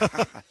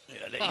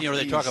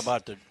 They talk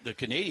about the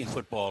Canadian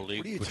Football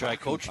League, which I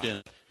coached in.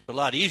 It's a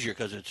lot easier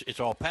because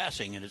it's all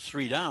passing and it's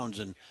 3 downs,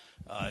 and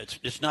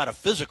it's not a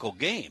physical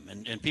game,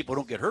 and people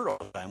don't get hurt all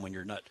the time when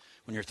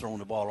you're throwing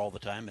the ball all the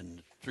time,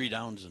 and 3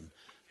 downs, and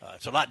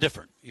it's a lot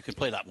different. You can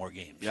play a lot more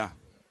games. Yeah,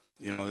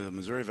 the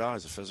Missouri Valley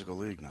is a physical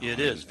league now. It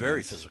is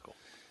very physical.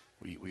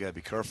 We got to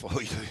be careful.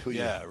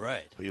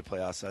 Right. Who you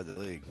play outside the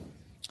league.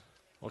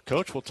 Well,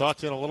 Coach, we'll talk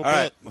to you in a little bit.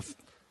 Right. Well,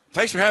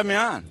 thanks for having me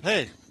on.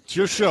 Hey, it's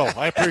your show.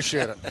 I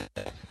appreciate it.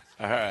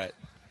 All right.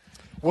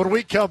 When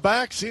we come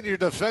back, senior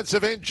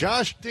defensive end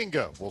Josh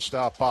Dingo will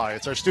stop by.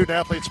 It's our Student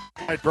Athletes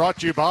Night, brought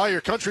to you by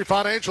your Country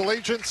Financial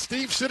agent,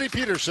 Steve City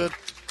Peterson,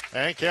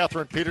 and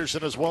Catherine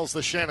Peterson, as well as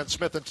the Shannon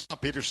Smith and Tom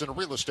Peterson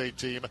real estate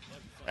team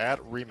at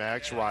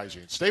RE/MAX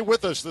Rising. Stay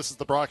with us. This is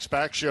the Brock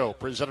Spack Show,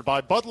 presented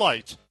by Bud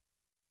Light.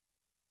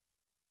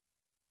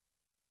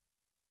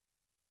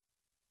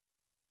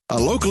 A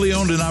locally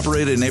owned and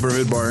operated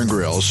neighborhood bar and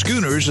grill,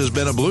 Schooners has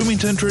been a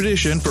Bloomington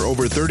tradition for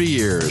over 30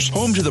 years.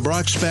 Home to the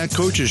Brock Spack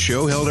Coaches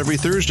Show, held every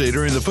Thursday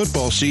during the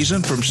football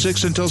season from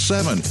 6 until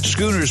 7.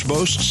 Schooners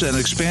boasts an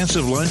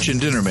expansive lunch and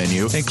dinner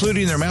menu,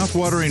 including their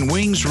mouth-watering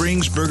wings,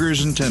 rings,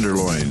 burgers, and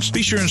tenderloins.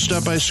 Be sure and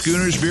stop by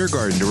Schooners Beer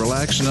Garden to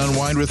relax and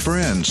unwind with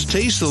friends.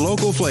 Taste the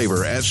local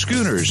flavor at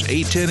Schooners,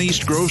 810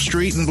 East Grove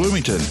Street in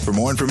Bloomington. For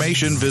more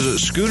information,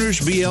 visit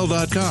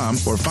SchoonersBL.com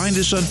or find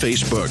us on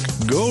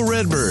Facebook. Go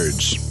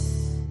Redbirds!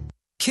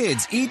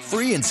 Kids eat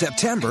free in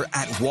September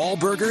at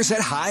Wahlburgers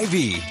at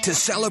Hy-Vee to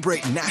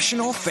celebrate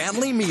National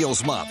Family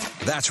Meals Month.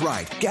 That's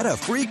right. Get a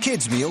free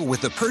kids meal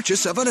with the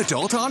purchase of an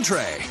adult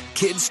entree.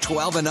 Kids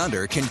 12 and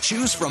under can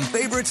choose from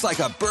favorites like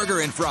a burger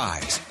and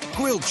fries,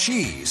 grilled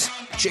cheese,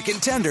 chicken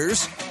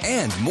tenders,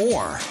 and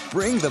more.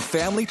 Bring the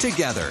family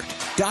together.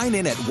 Dine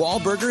in at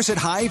Wahlburgers at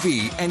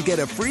Hy-Vee and get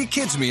a free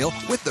kids meal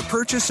with the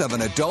purchase of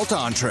an adult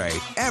entree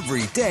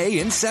every day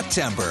in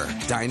September.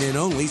 Dine in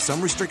only.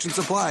 Some restrictions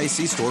apply.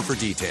 See store for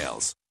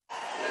details.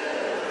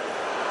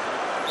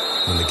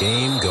 When the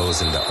game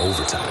goes into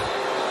overtime.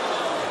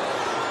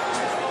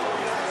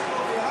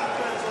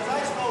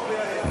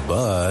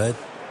 But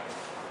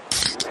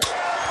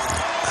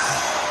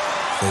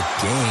the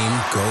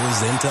game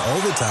goes into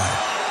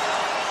overtime.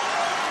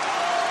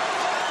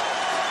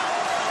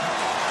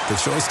 The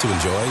choice to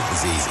enjoy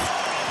is easy.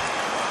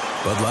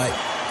 Bud Light.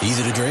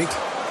 Easy to drink,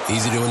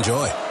 easy to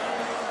enjoy.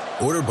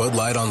 Order Bud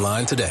Light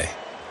online today.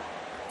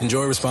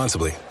 Enjoy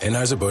responsibly.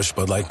 Anheuser-Busch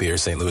Bud Light Beer,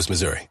 St. Louis,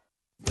 Missouri.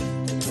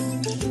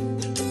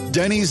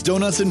 Denny's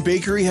Donuts and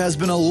Bakery has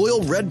been a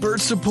loyal Redbird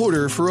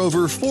supporter for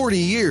over 40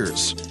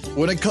 years.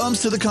 When it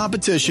comes to the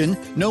competition,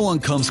 no one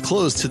comes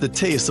close to the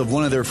taste of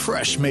one of their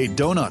fresh-made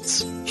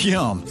donuts.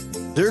 Yum!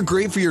 They're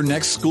great for your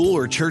next school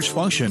or church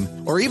function,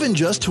 or even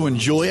just to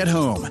enjoy at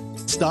home.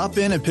 Stop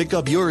in and pick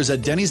up yours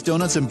at Denny's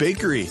Donuts and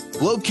Bakery,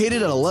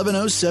 located at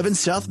 1107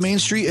 South Main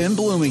Street in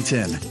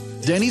Bloomington.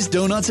 Denny's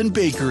Donuts and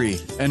Bakery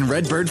and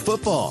Redbird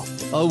football,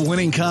 a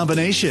winning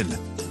combination.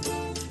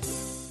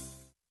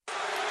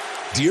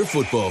 Dear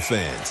football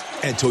fans,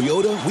 at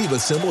Toyota, we've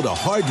assembled a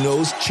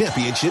hard-nosed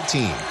championship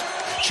team.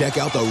 Check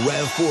out the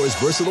RAV4's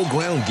versatile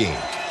ground game.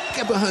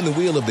 Get behind the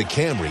wheel of the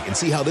Camry and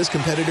see how this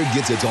competitor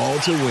gets its all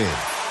to win.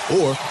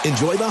 Or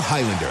enjoy the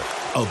Highlander,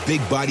 a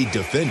big-bodied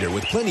defender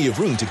with plenty of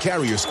room to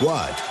carry your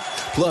squad.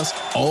 Plus,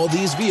 all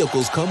these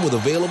vehicles come with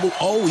available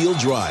all-wheel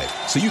drive,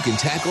 so you can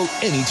tackle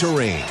any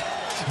terrain.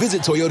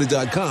 Visit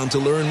Toyota.com to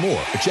learn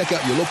more or check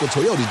out your local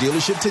Toyota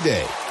dealership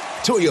today.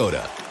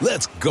 Toyota,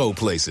 let's go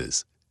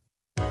places.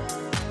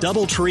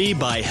 DoubleTree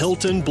by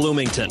Hilton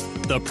Bloomington,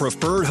 the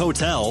preferred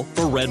hotel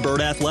for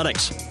Redbird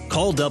Athletics.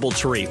 Call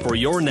DoubleTree for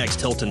your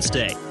next Hilton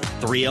stay.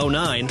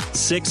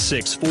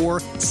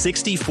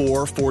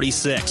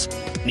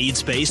 309-664-6446. Need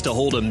space to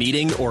hold a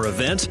meeting or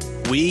event?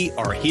 We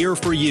are here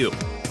for you.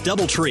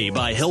 DoubleTree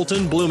by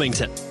Hilton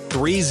Bloomington.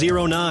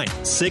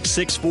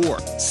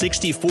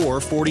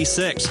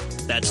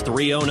 309-664-6446. That's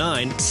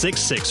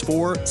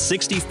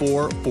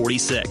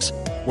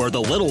 309-664-6446. Where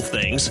the little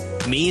things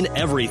mean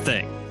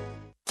everything.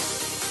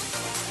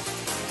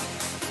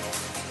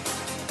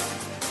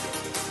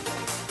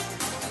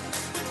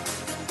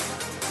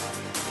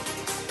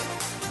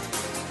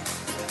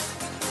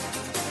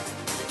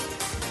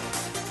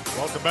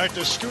 Welcome back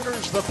to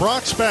Schooners, the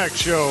Brock Spack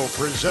Show,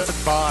 presented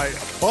by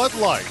Bud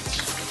Light.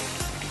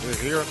 We're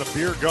here in the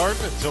Beer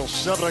Garden until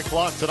 7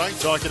 o'clock tonight,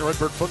 talking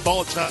Redbird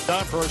football. It's now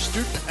time for our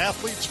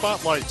Student-Athlete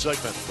Spotlight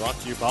segment, brought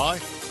to you by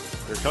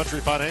your country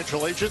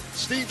financial agent,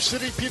 Steve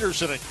City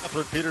Peterson and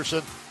Catherine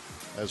Peterson,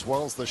 as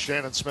well as the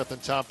Shannon Smith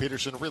and Tom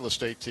Peterson real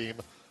estate team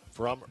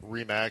from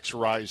RE/MAX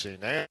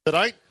Rising. And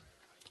tonight,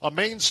 a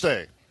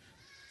mainstay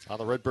on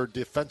the Redbird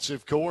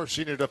defensive core,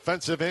 senior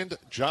defensive end,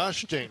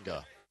 Josh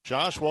Jenga.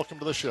 Josh, welcome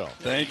to the show.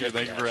 Thank you.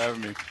 Thank you for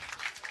having me.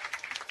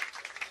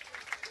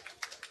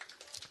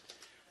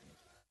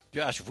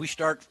 Josh, if we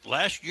start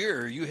last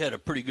year, you had a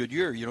pretty good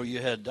year. You know,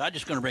 I'm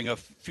just going to bring a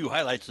few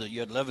highlights. That you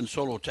had 11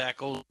 solo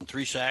tackles,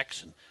 3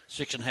 sacks, and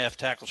 6.5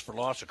 tackles for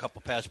loss, a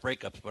couple pass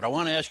breakups. But I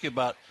want to ask you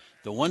about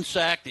the 1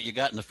 sack that you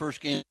got in the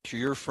first game.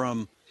 You're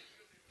from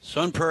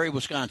Sun Prairie,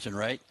 Wisconsin,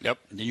 right? Yep.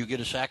 And then you get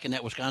a sack in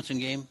that Wisconsin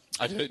game?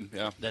 I did,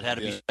 yeah. That had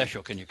to be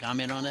special. Can you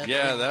comment on that?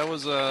 Yeah, that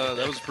was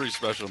a pretty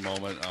special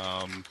moment.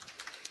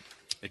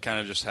 It kind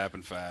of just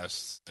happened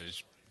fast. I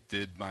just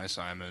did my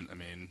assignment. I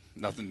mean,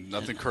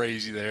 nothing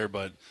crazy there,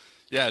 but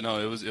yeah, no,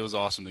 it was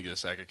awesome to get a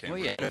sack at Cambridge. Well,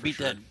 you had to beat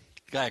that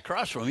guy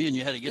across from you, and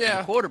you had to get to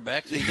the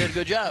quarterback. So you did a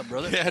good job,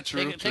 brother. Yeah,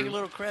 true. Take a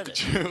little credit.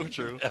 True.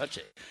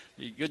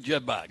 Good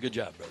job, good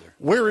job, brother.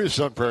 Where is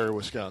Sun Prairie,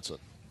 Wisconsin?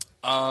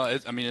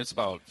 It's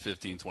about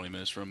 15, 20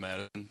 minutes from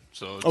Madison.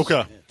 So it's,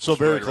 okay, so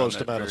very right close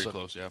to Madison. Very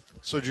close, yeah.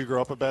 So did you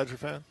grow up a Badger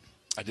fan?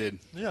 I did.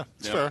 Yeah,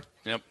 it's fair.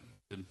 Yep.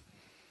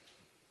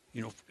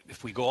 You know,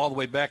 if we go all the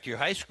way back to your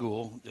high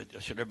school, I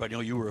should everybody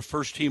know you were a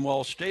first-team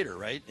All-Stater,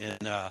 right?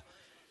 And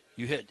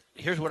you had.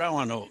 Here's what I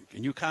want to know.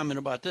 Can you comment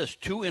about this?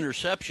 2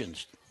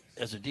 interceptions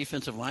as a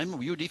defensive lineman.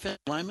 Were you a defensive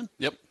lineman?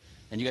 Yep.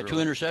 And you got 2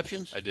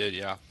 interceptions? I did,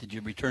 yeah. Did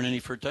you return any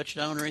for a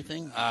touchdown or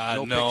anything?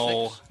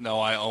 No,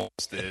 I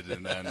almost did,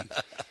 and then a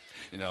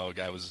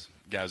guy was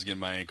getting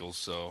my ankles.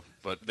 So,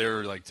 but they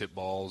were like tip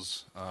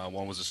balls.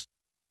 One was just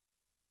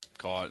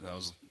caught, and I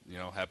was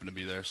happened to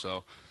be there.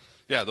 So,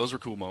 yeah, those were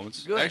cool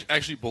moments. Good.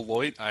 Actually,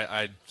 Beloit,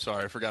 I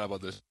forgot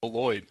about this.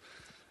 Beloit,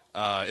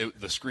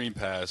 the screen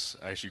pass,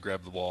 I actually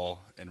grabbed the ball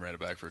and ran it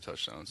back for a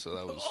touchdown. So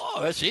that was.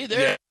 Oh, let's see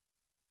there. Yeah.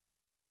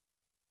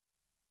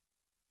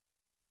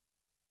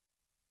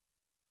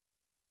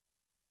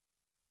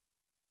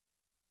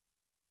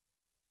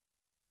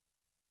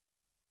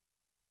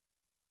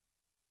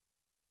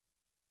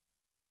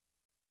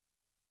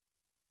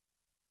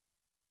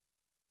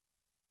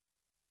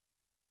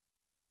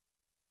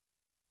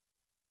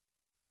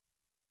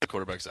 The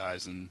quarterback's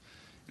eyes, and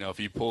if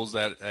he pulls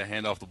that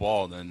hand off the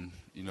ball, then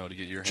to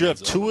get your hands. Did you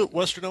have up. 2 at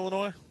Western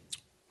Illinois?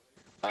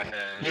 I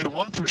had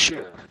 1 for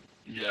sure.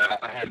 Yeah,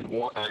 I had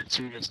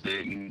 2 against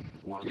Dayton,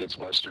 1 against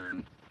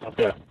Western.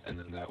 Okay. And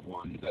then that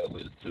one that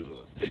led to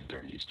a Big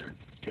Turn Eastern.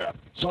 Yeah.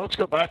 So let's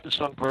go back to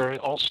Sun Prairie,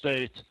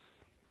 All-State.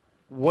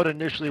 What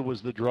initially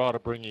was the draw to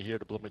bring you here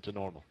to Bloomington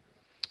Normal?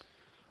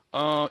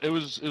 It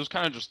was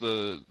kind of just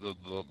the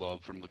love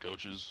from the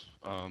coaches.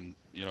 A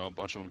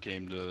bunch of them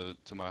came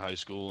to my high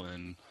school,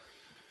 and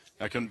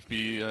I couldn't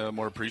be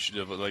more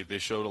appreciative. Like, they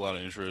showed a lot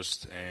of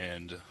interest,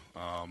 and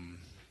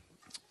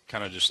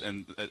kind of just.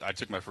 And I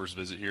took my first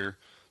visit here,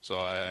 so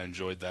I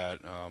enjoyed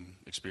that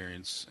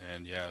experience.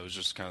 And yeah, it was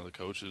just kind of the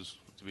coaches,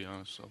 to be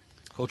honest. So,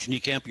 Coach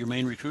Niekamp, your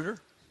main recruiter?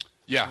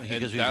 Yeah,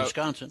 because he's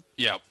Wisconsin.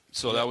 Yeah,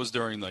 so that was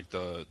during like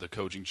the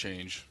coaching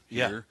change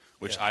here,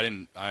 which I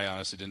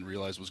honestly didn't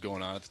realize was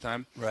going on at the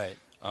time. Right.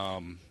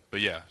 But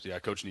yeah,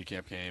 Coach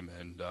Niekamp came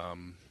and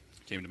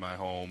came to my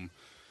home.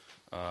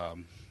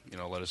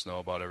 Let us know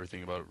about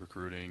everything about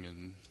recruiting,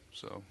 and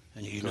so.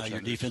 And now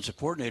you're defensive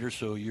coordinator,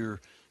 so you're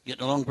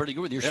getting along pretty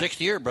good with your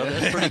sixth year, brother.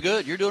 That's pretty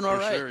good. You're doing all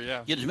right. Sure,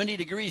 yeah. Get as many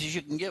degrees as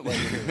you can get while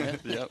you're here, man.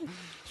 Yep.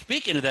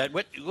 Speaking of that,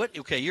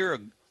 okay, you're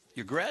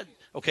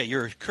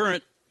a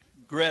current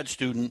grad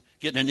student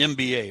getting an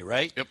MBA,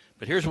 right? Yep.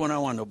 But here's one I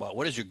want to know about.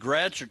 What is your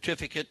grad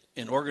certificate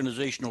in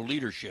organizational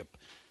leadership?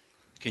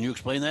 Can you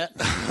explain that?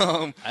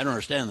 I don't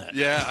understand that.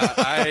 Yeah,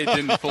 I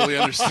didn't fully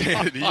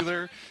understand it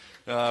either.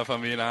 If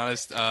I'm being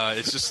honest,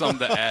 it's just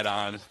something to add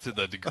on to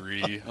the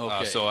degree.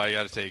 Okay. So I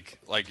got to take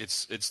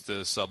it's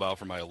the sub out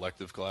for my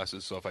elective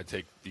classes. So if I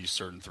take these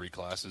certain 3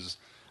 classes,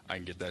 I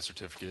can get that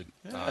certificate.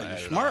 You're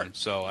smart. On.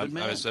 So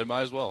I said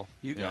might as well.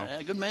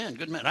 Good man.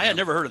 I had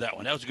never heard of that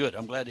one. That was good.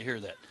 I'm glad to hear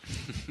that.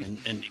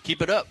 and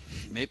keep it up.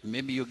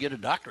 Maybe you'll get a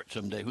doctorate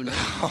someday. Who knows?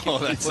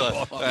 That's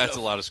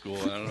a lot of school.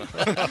 I don't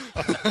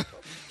know.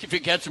 If you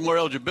get some more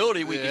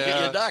eligibility, we can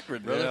get you a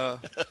doctorate, brother.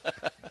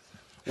 Yeah.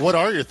 What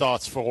are your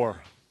thoughts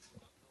for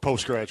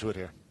postgraduate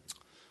here?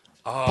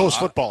 Post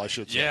football, I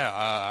should say. Yeah,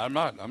 I'm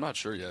not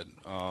sure yet.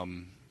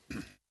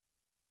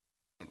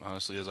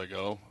 Honestly, as I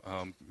go,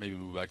 maybe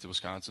move back to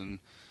Wisconsin,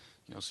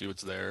 see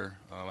what's there.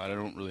 I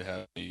don't really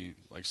have any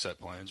set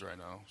plans right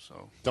now.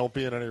 So don't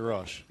be in any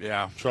rush.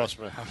 Yeah, trust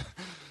me.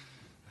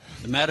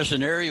 The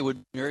Madison area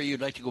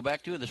you'd like to go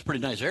back to? That's a pretty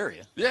nice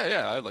area.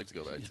 Yeah, I'd like to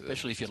go back to.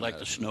 Especially if you like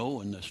the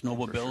snow and the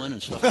snowmobiling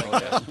and stuff like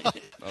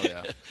that. Oh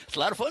yeah, it's a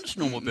lot of fun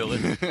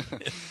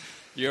snowmobiling.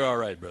 You're all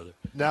right, brother.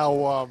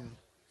 Now,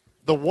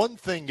 the one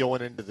thing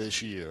going into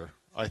this year,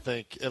 I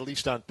think, at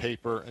least on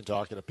paper and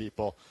talking to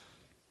people,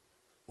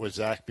 with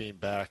Zach being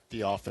back,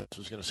 the offense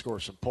was going to score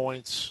some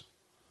points.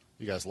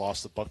 You guys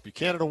lost the Buck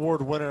Buchanan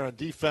Award winner on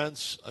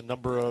defense, a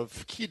number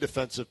of key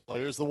defensive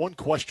players. The one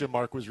question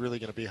mark was really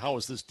going to be, how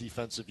is this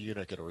defensive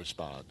unit going to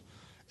respond?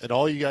 And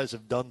all you guys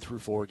have done through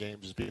 4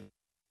 games is being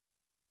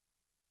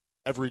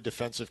every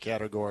defensive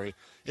category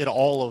in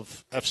all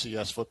of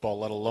FCS football,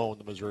 let alone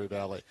the Missouri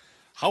Valley.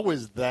 How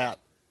is that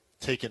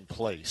taken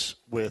place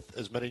with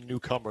as many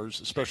newcomers,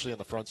 especially in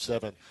the front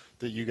 7,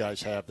 that you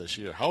guys have this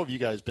year? How have you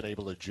guys been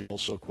able to gel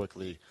so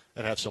quickly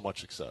and have so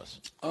much success?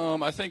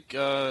 I think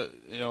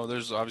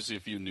there's obviously a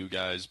few new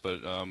guys,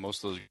 but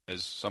most of those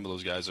guys, some of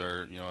those guys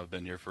are have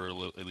been here for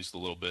at least a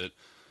little bit.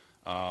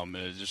 And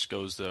it just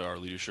goes to our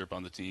leadership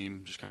on the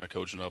team, just kind of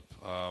coaching up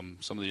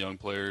some of the young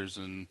players,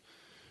 and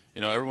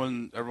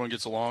everyone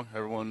gets along.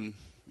 Everyone,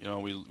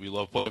 we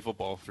love playing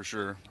football for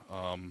sure.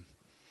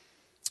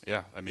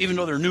 Yeah, I mean, even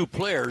though they're new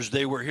players,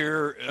 they were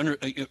here under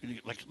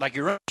like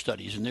your own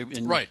studies, and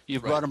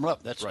you've brought them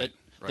up. That's right.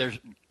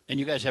 And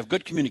you guys have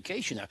good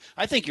communication now.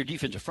 I think your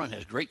defensive front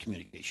has great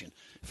communication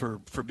for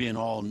being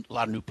a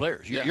lot of new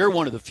players. You're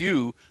one of the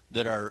few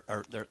that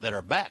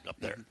are back up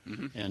there,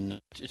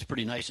 and it's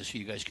pretty nice to see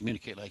you guys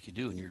communicate like you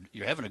do. And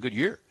you're having a good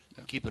year.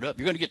 Yeah. Keep it up.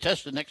 You're going to get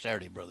tested next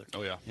Saturday, brother.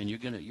 Oh yeah. And you're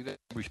going to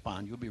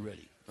respond. You'll be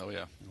ready. Oh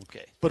yeah.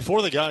 Okay. But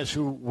for the guys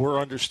who were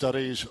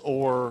understudies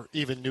or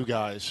even new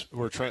guys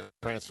who are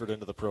transferred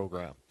into the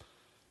program,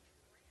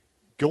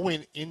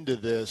 going into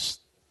this,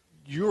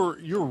 your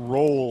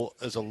role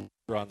as a leader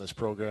on this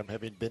program,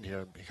 having been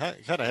here, kind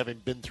of having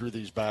been through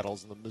these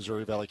battles in the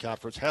Missouri Valley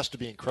Conference, has to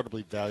be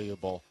incredibly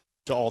valuable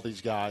to all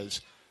these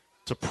guys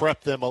to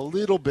prep them a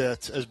little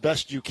bit as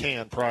best you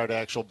can prior to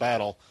actual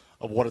battle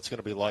of what it's going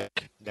to be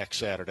like next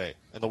Saturday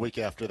and the week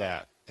after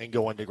that, and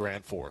go into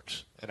Grand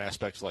Forks and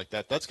aspects like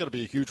that. That's going to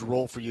be a huge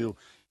role for you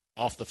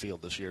off the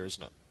field this year,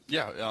 isn't it?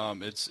 Yeah,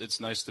 it's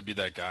nice to be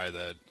that guy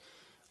that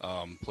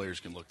players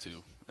can look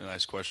to and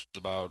ask questions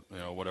about,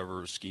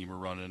 whatever scheme we're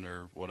running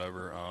or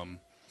whatever.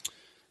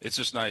 It's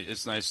just nice.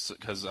 It's nice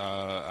because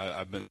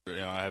I've been,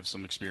 I have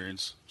some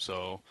experience,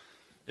 so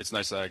it's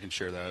nice that I can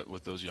share that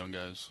with those young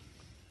guys.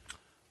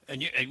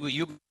 And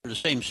you were the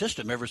same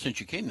system ever since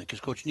you came in, because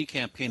Coach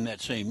Niekamp came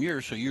that same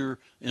year, so you're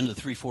in the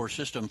 3-4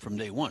 system from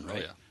day one, right? Oh,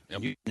 yeah. Yep.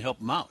 And you can help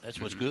them out. That's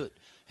what's good.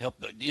 Help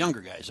the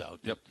younger guys out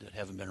that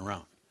haven't been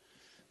around.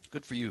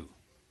 Good for you.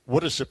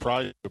 What has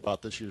surprised you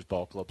about this year's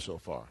ball club so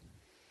far?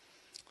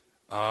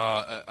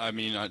 I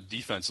mean,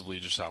 defensively,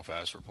 just how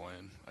fast we're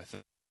playing, I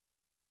think.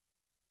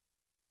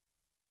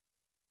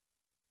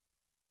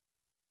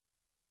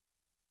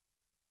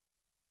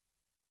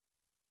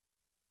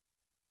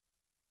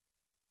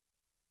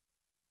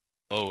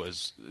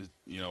 As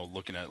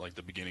looking at like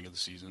the beginning of the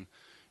season,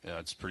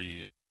 it's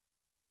pretty.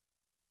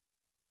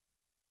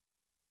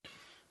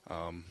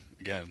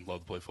 Again, love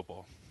to play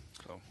football.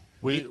 So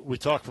we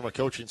talked from a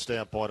coaching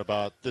standpoint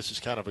about this is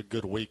kind of a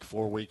good week,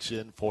 4 weeks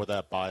in for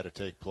that bye to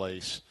take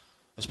place,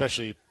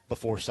 especially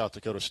before South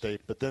Dakota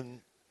State. But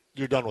then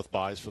you're done with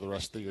byes for the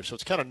rest of the year, so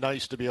it's kind of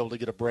nice to be able to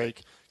get a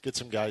break, get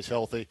some guys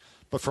healthy.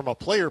 But from a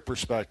player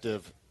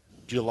perspective,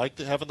 do you like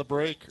having the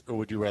break, or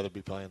would you rather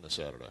be playing this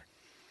Saturday?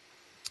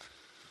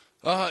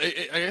 I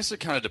guess it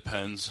kind of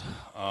depends.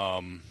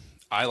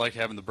 I like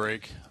having the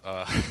break.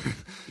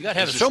 You got to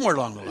have it somewhere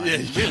along the line. Yeah,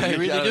 you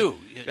really do.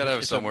 You got to have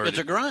it somewhere. It's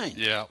a grind.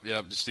 Yeah,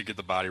 just to get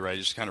the body right,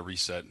 just kind of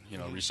reset,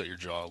 reset your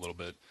jaw a little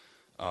bit.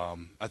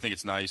 I think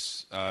it's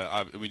nice.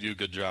 We do a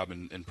good job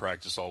in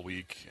practice all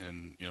week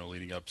and,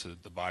 leading up to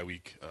the bye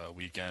week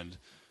weekend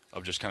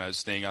of just kind of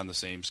staying on the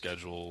same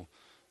schedule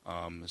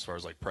as far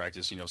as like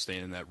practice,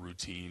 staying in that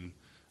routine.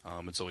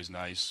 It's always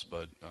nice,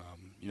 but,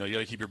 you got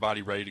to keep your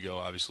body ready to go,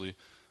 obviously.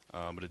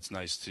 But it's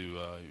nice to,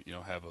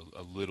 have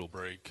a little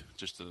break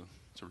just to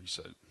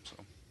reset. So.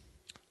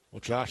 Well,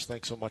 Josh,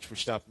 thanks so much for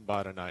stopping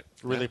by tonight.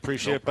 Really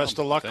appreciate it. Best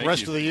of luck the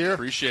rest of the year.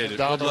 Appreciate it.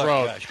 Down Good the luck,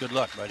 road. Josh. Good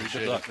luck, buddy.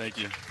 Appreciate Good luck. it. Thank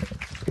you.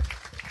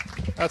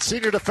 That's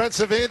senior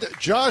defensive end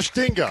Josh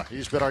Dinga.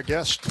 He's been our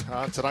guest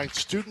on tonight's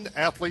Student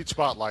Athlete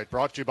Spotlight,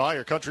 brought to you by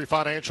your Country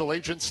Financial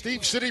agent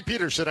Steve City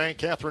Peterson and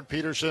Catherine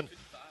Peterson,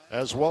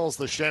 as well as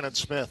the Shannon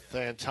Smith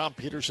and Tom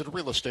Peterson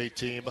real estate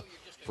team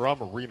from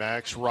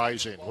RE/MAX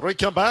Rising. When we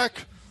come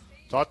back,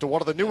 talk to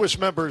one of the newest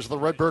members of the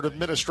Redbird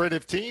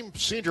administrative team,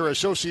 Senior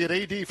Associate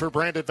AD for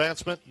Brand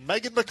Advancement,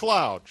 Megan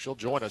McLeod. She'll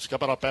join us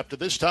coming up after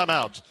this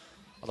timeout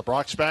on the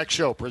Brock Spack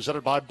Show,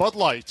 presented by Bud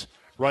Light,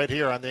 right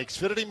here on the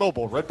Xfinity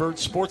Mobile Redbird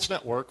Sports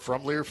Network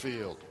from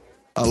Learfield.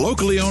 A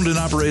locally owned and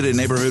operated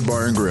neighborhood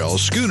bar and grill,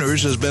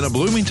 Schooners has been a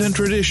Bloomington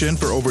tradition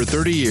for over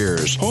 30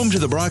 years. Home to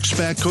the Brock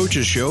Spack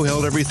Coaches Show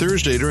held every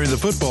Thursday during the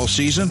football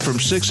season from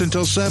 6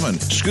 until 7.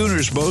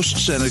 Schooners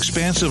boasts an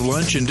expansive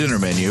lunch and dinner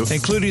menu,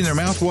 including their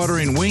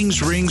mouth-watering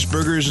wings, rings,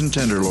 burgers, and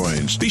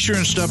tenderloins. Be sure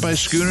and stop by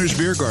Schooners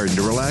Beer Garden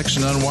to relax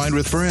and unwind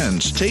with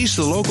friends. Taste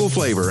the local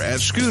flavor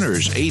at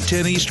Schooners,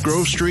 810 East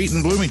Grove Street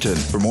in Bloomington.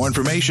 For more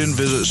information,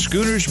 visit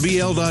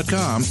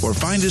SchoonersBL.com or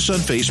find us on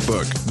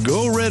Facebook.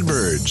 Go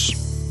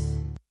Redbirds!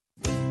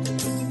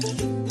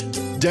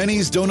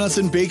 Denny's Donuts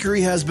and Bakery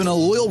has been a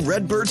loyal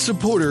Redbird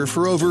supporter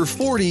for over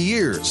 40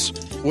 years.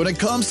 When it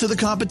comes to the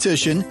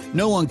competition,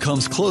 no one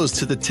comes close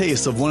to the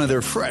taste of one of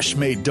their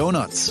fresh-made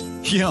donuts.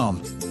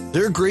 Yum!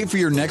 They're great for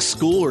your next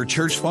school or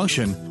church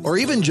function, or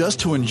even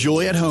just to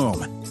enjoy at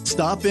home.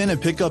 Stop in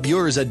and pick up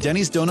yours at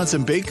Denny's Donuts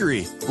and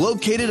Bakery,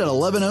 located at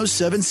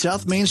 1107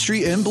 South Main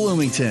Street in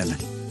Bloomington.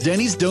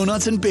 Denny's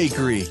Donuts and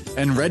Bakery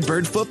and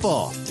Redbird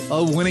football,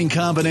 a winning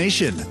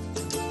combination.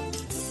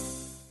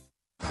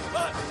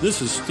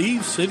 This is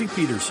Steve City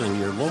Peterson,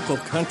 your local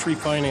country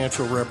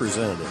financial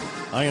representative.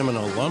 I am an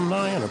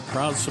alumni and a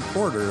proud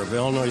supporter of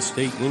Illinois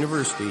State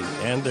University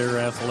and their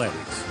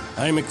athletics.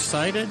 I am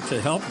excited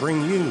to help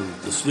bring you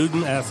the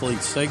student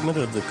athlete segment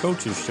of the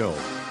Coaches Show.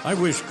 I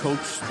wish Coach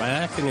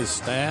Spack and his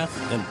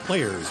staff and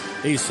players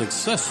a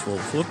successful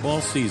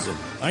football season.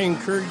 I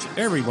encourage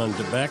everyone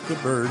to back the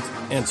Birds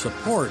and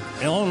support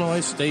Illinois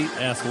State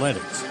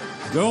athletics.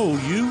 Go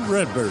you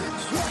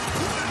Redbirds!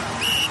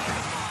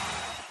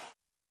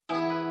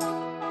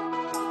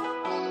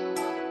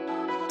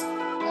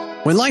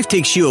 When life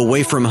takes you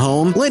away from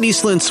home, let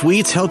Eastland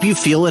Suites help you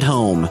feel at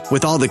home.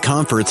 With all the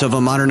comforts of a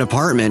modern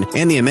apartment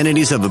and the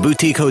amenities of a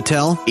boutique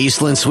hotel,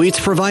 Eastland Suites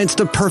provides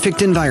the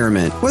perfect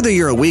environment. Whether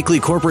you're a weekly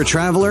corporate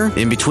traveler,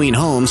 in between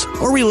homes,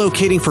 or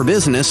relocating for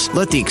business,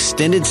 let the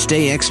extended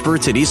stay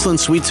experts at Eastland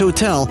Suites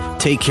Hotel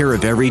take care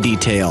of every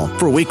detail.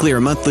 For weekly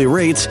or monthly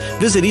rates,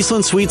 visit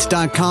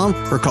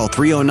eastlandsuites.com or call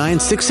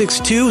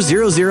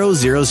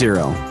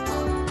 309-662-0000.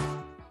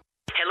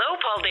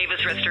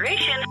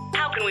 Restoration.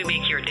 How can we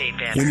make your day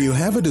better? When you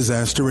have a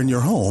disaster in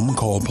your home,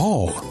 call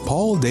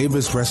Paul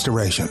Davis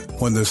Restoration.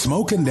 When the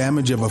smoke and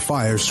damage of a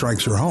fire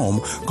strikes your home,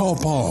 call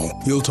Paul.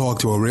 You'll talk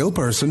to a real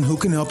person who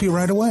can help you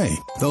right away.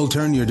 They'll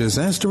turn your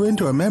disaster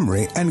into a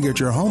memory and get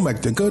your home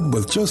back to good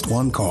with just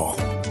one call.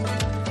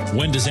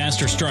 When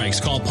disaster strikes,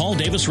 call Paul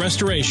Davis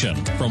Restoration.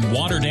 From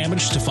water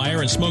damage to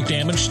fire and smoke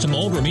damage to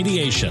mold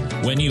remediation.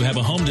 When you have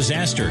a home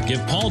disaster,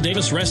 give Paul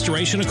Davis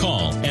Restoration a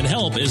call, and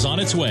help is on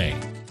its way.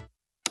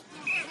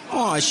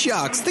 Aw,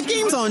 shucks. The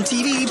game's on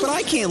TV, but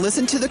I can't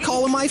listen to the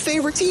call of my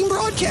favorite team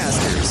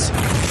broadcasters.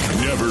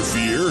 Never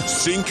fear.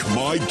 Sync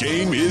My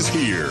Game is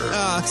here.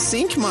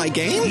 Sync My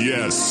Game?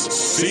 Yes,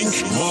 Sync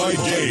My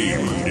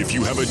Game. If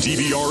you have a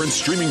DVR and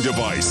streaming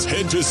device,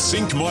 head to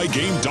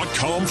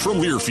syncmygame.com from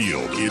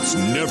Learfield. It's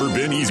never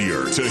been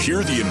easier to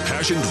hear the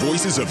impassioned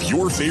voices of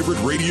your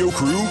favorite radio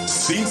crew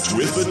synced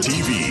with the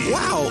TV.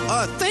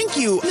 Wow, thank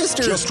you,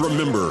 Mr. Just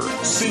remember,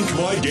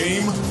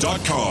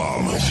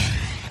 syncmygame.com.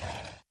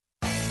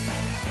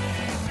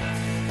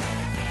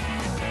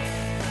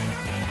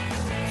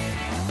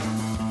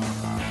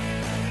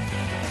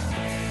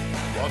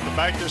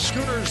 Back to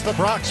Schooners, the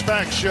Brock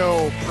Spack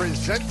Show,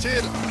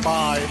 presented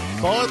by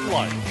Bud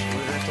Light.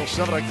 We're here until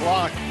 7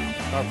 o'clock.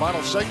 Our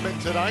final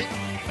segment tonight.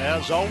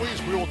 As always,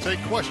 we will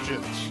take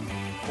questions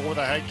for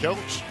the head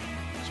coach.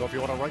 So if you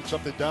want to write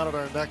something down at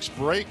our next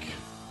break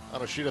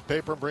on a sheet of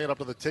paper and bring it up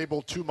to the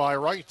table to my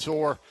right,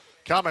 or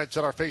comments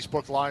on our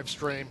Facebook live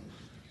stream,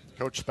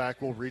 Coach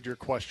Spack will read your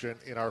question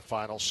in our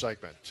final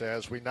segment.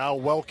 As we now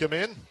welcome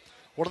in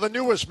one of the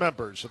newest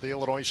members of the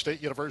Illinois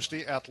State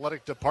University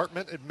Athletic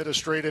Department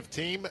Administrative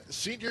Team,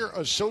 Senior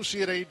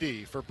Associate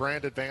AD for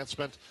Brand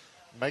Advancement,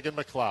 Megan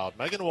McLeod.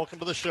 Megan, welcome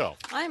to the show.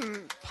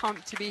 I'm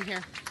pumped to be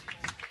here.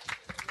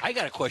 I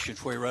got a question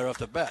for you right off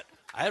the bat.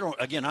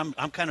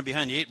 I'm kind of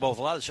behind the eight ball with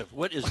a lot of stuff.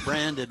 What is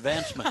brand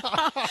advancement?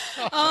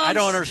 I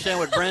don't understand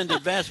what brand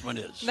advancement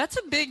is. That's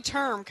a big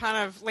term kind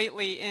of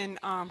lately in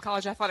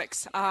college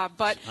athletics.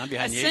 But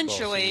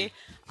essentially,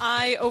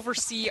 I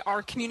oversee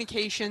our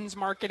communications,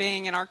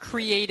 marketing, and our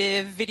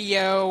creative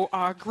video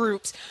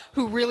groups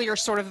who really are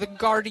sort of the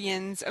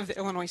guardians of the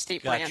Illinois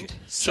State brand.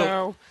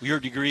 So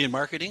your degree in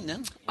marketing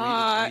then?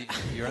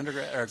 Your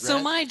undergrad or grad?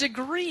 So my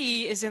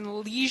degree is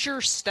in leisure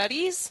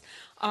studies.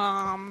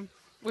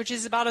 Which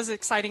is about as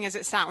exciting as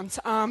it sounds.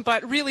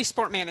 But really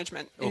sport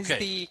management is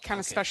the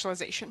kind of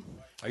specialization.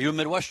 Are you a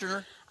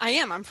Midwesterner? I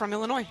am. I'm from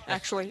Illinois,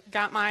 actually.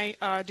 Got my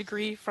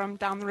degree from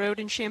down the road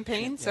in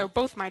Champaign, so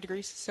both my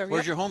degrees. So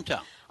where's your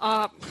hometown?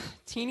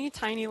 Teeny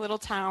tiny little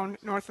town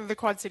north of the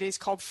Quad Cities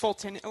called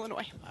Fulton,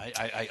 Illinois.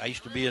 I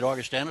used to be at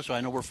Augustana, so I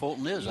know where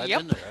Fulton is. I've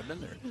been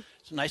there.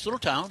 It's a nice little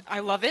town.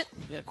 I love it.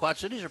 Yeah, Quad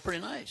Cities are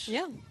pretty nice.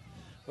 Yeah.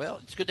 Well,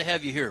 it's good to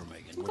have you here,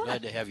 Megan. We're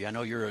glad to have you. I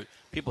know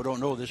people don't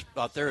know this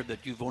out there that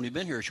you've only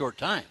been here a short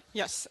time.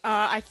 Yes.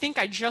 I think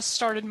I just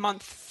started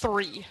month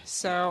 3,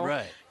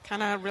 so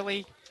kind of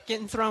really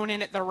getting thrown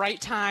in at the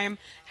right time.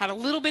 Had a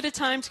little bit of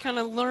time to kind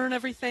of learn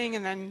everything,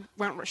 and then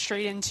went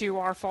straight into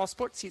our fall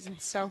sports season.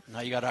 So now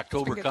you got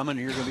October coming, and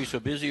you're going to be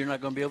so busy you're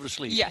not going to be able to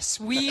sleep. Yes,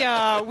 we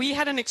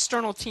had an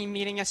external team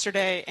meeting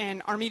yesterday,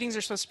 and our meetings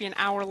are supposed to be an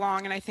hour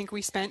long, and I think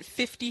we spent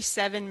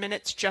 57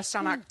 minutes just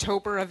on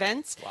October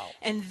events,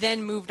 and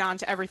then moved on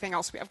to everything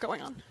else we have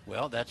going on.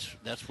 Well, that's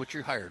what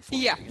you're hired for.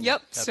 Yeah,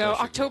 yep. So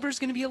October's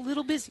going to be a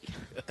little busy.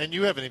 And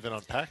you haven't even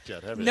unpacked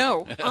yet, have you?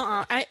 No,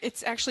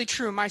 it's actually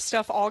true. My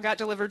stuff all got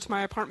delivered to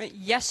my apartment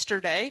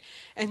yesterday,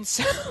 and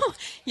so,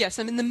 yes,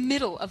 I'm in the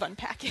middle of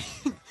unpacking.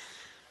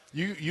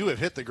 You have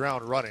hit the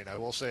ground running, I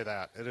will say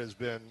that. It has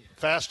been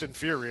fast and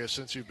furious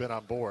since you've been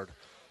on board.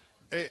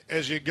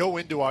 As you go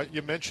into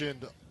you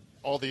mentioned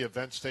all the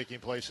events taking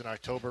place in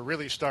October.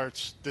 Really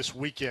starts this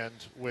weekend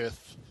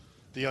with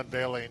the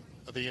unveiling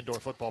of the indoor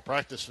football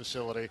practice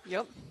facility.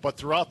 Yep. But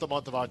throughout the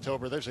month of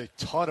October, there's a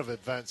ton of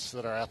events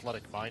that are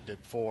athletic-minded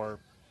for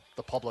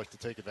the public to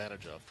take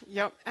advantage of.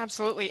 Yep,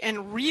 absolutely.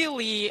 And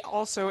really,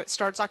 also, it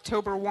starts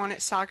October 1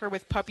 at Soccer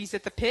with Puppies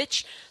at the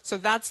Pitch. So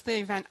that's the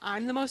event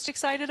I'm the most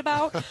excited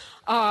about.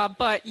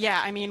 But, yeah,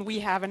 I mean, we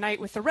have a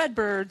night with the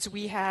Redbirds.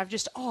 We have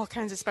just all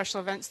kinds of special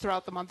events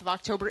throughout the month of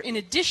October, in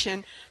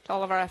addition to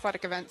all of our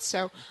athletic events.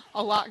 So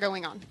a lot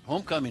going on.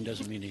 Homecoming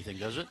doesn't mean anything,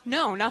 does it?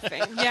 No,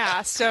 nothing.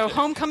 Yeah, so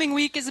homecoming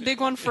week is a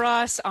big one for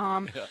us.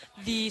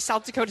 The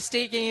South Dakota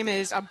State game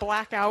is a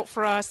blackout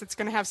for us. It's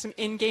going to have some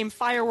in-game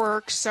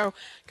fireworks. So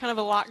kind of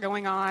a lot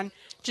going on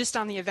just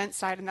on the event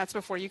side, and that's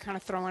before you kind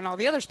of throw in all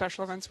the other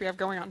special events we have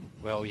going on.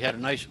 Well, we had a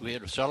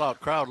sellout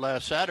crowd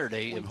last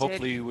Saturday, and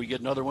hopefully we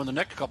get another one the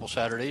next couple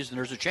Saturdays, and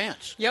there's a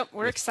chance. Yep,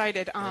 we're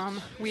excited.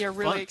 We are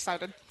really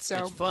excited. So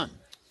it's fun.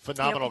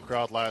 Phenomenal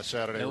crowd last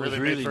Saturday. It really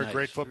made for a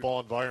great football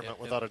environment,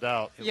 without a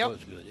doubt. It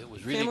was good. It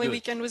was really Family good.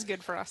 weekend was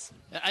good for us.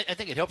 I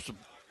think it helps.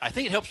 I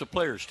think it helps the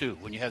players too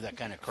when you have that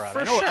kind of crowd.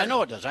 For sure. I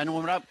know it does. I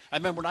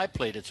remember when I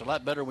played. It's a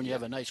lot better when you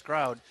have a nice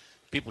crowd,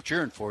 people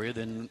cheering for you,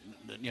 than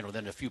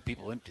a few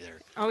people empty there.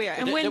 Oh yeah,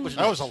 and that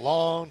was a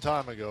long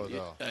time ago,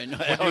 though. I know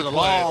that was a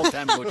long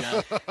time ago,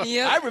 John.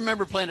 I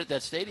remember playing at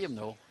that stadium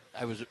though.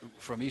 I was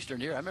from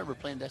Eastern here. I remember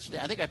playing that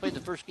stadium. I think I played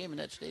the first game in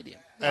that stadium.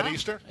 At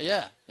Eastern?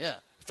 Yeah.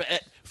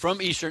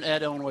 From Eastern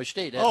at Illinois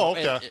State.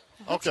 Okay.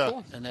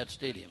 Cool. In that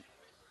stadium.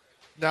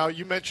 Now,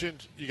 you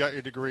mentioned you got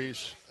your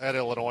degrees at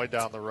Illinois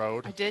down the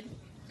road. I did.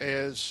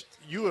 As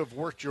you have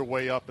worked your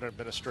way up in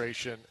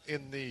administration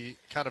in the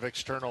kind of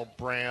external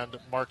brand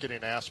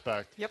marketing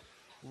aspect, yep.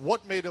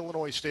 What made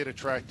Illinois State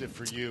attractive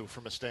for you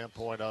from a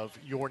standpoint of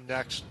your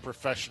next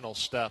professional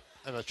step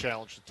and a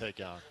challenge to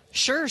take on?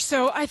 Sure.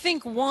 So I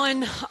think,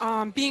 one,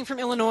 being from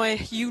Illinois,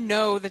 you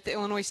know that the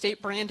Illinois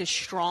State brand is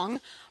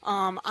strong.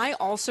 I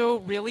also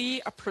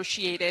really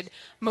appreciated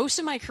most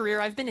of my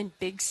career. I've been in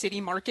big city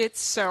markets,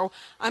 so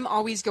I'm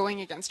always going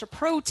against a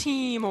pro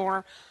team,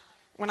 or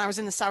when I was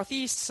in the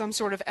Southeast, some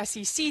sort of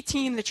SEC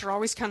team that you're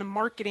always kind of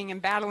marketing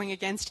and battling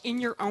against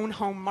in your own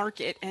home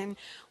market. And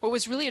what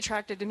was really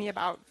attractive to me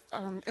about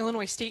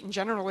Illinois State in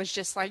general is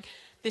just like,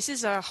 this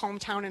is a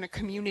hometown and a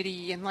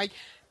community, and like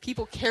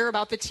people care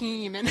about the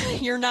team. And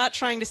you're not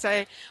trying to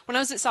say, when I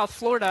was at South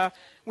Florida,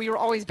 we were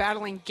always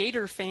battling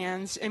Gator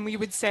fans, and we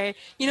would say,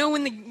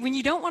 when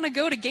you don't want to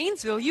go to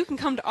Gainesville, you can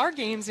come to our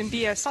games and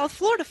be a South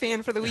Florida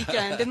fan for the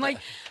weekend. And like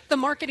the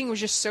marketing was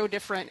just so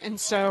different. And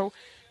so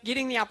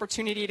getting the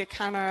opportunity to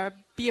kind of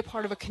be a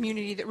part of a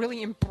community that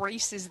really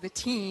embraces the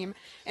team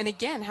and,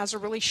 again, has a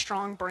really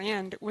strong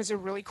brand was a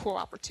really cool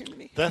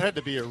opportunity. That had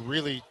to be a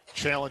really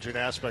challenging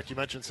aspect. You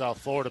mentioned South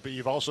Florida, but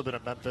you've also been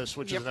at Memphis,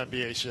 which is an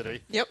NBA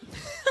city. Yep.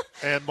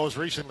 And most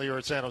recently you're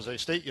at San Jose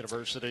State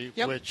University,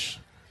 which,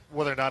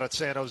 whether or not it's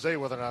San Jose,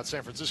 whether or not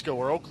San Francisco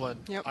or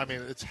Oakland, I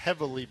mean, it's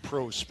heavily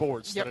pro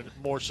sports,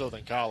 more so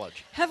than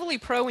college. Heavily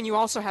pro, and you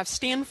also have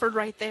Stanford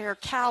right there.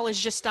 Cal is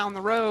just down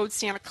the road.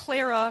 Santa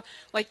Clara,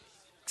 like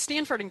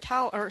Stanford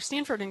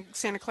and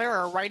Santa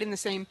Clara are right in the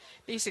same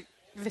basic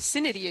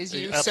vicinity as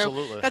you.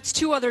 Absolutely. So that's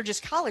 2 other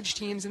just college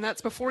teams, and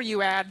that's before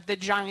you add the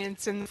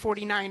Giants and the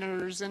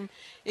 49ers, and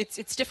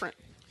it's different.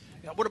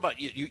 Yeah, what about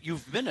you?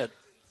 You've been at,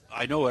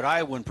 I know, at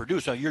Iowa and Purdue,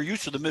 so you're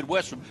used to the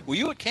Midwest. Were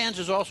you at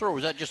Kansas also, or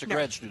was that just a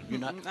grad student? You're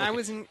not. Okay. I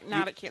was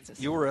not at Kansas.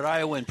 You were at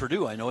Iowa and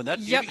Purdue, I know, and that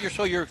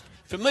you're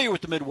familiar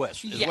with the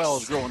Midwest as well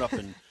as growing up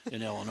in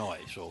Illinois.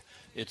 So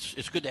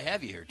it's good to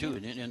have you here too,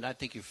 and I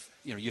think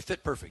you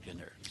fit perfect in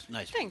there. It's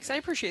nice. Thanks, I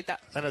appreciate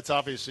that. And it's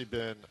obviously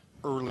been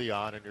early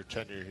on in your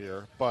tenure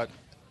here, but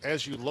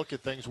as you look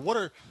at things, what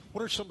are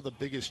some of the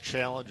biggest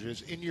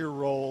challenges in your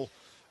role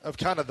of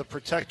kind of the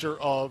protector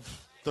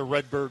of the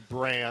Redbird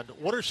brand?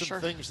 What are some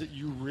things that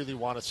you really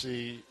want to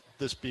see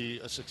this be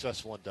a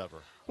successful endeavor?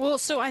 Well,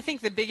 so I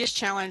think the biggest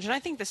challenge, and I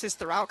think this is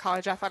throughout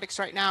college athletics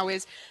right now,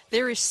 is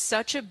there is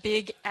such a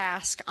big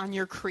ask on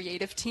your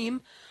creative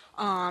team.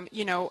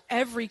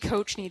 Every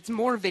coach needs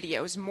more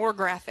videos, more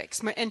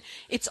graphics, and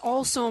it's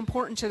also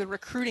important to the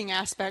recruiting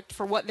aspect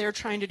for what they're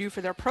trying to do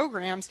for their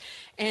programs.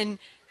 And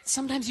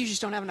sometimes you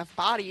just don't have enough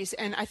bodies,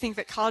 and I think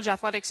that college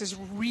athletics is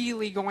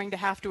really going to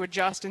have to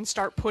adjust and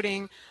start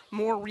putting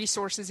more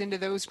resources into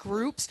those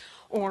groups,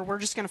 or we're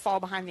just going to fall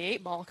behind the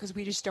 8 ball because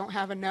we just don't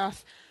have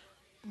enough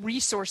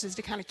resources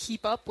to kind of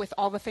keep up with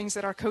all the things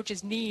that our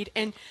coaches need.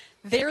 And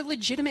they're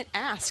legitimate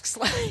asks.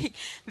 Like,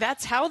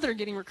 that's how they're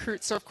getting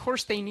recruits, so of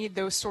course they need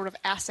those sort of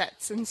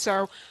assets. And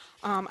so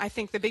I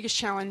think the biggest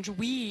challenge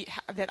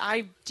that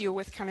I deal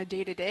with kind of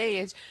day to day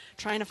is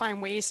trying to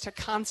find ways to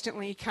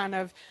constantly kind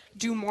of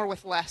do more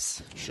with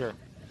less. Sure.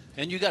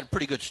 And you got a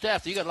pretty good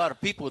staff. You got a lot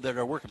of people that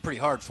are working pretty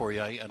hard for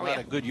you. A lot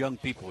of good young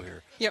people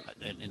here. Yep.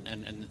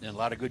 And a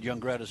lot of good young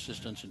grad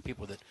assistants and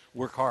people that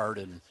work hard,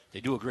 and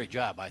they do a great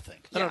job, I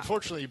think. And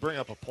unfortunately, you bring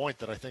up a point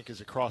that I think is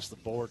across the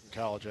board in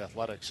college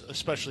athletics,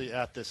 especially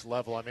at this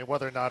level. I mean,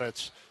 whether or not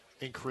it's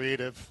in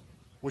creative,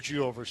 which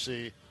you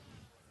oversee,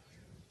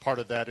 part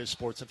of that is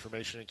sports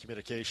information and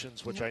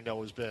communications, which I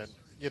know has been,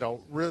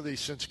 really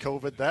since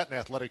COVID, that and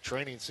athletic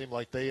training seem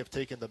like they have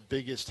taken the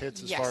biggest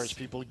hits as far as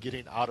people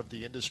getting out of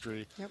the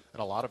industry. Yep.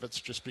 And a lot of it's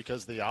just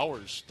because the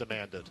hours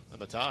demanded and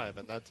the time,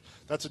 and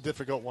that's a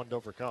difficult one to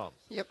overcome.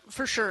 Yep,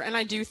 for sure. And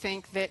I do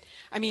think that,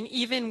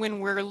 even when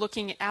we're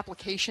looking at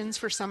applications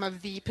for some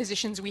of the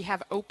positions we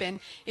have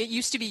open, it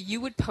used to be you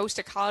would post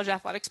a college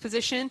athletics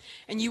position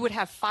and you would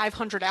have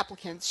 500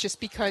 applicants just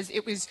because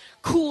it was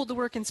cool to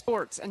work in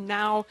sports. And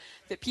now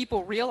that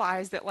people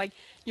realize that,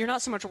 you're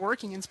not so much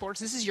working in sports,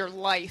 this is your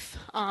life.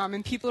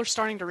 And people are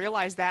starting to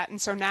realize that.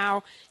 And so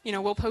now,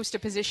 we'll post a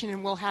position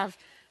and we'll have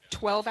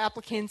 12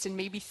 applicants and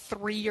maybe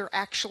 3 are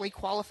actually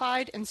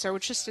qualified. And so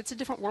it's a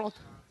different world.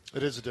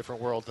 It is a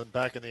different world than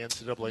back in the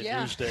NCAA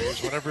news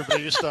days when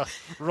everybody used to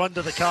run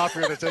to the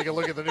copier to take a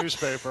look at the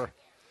newspaper.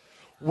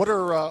 What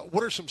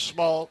are some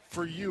small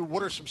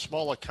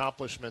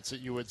accomplishments that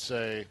you would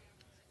say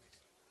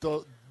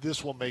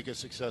this will make a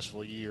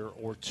successful year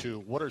or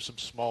two? What are some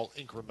small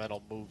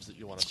incremental moves that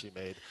you want to see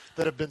made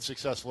that have been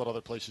successful at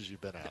other places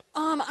you've been at?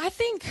 I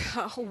think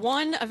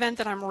one event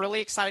that I'm really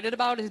excited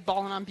about is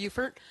Ballin' on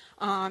Beaufort.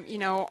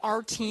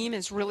 Our team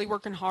is really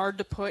working hard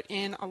to put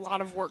in a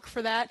lot of work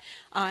for that,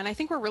 and I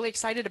think we're really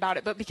excited about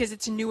it. But because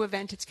it's a new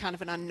event, it's kind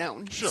of an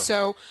unknown. Sure.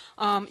 So,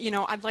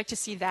 I'd like to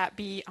see that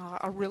be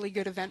a really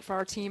good event for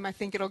our team. I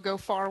think it'll go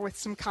far with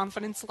some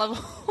confidence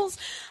levels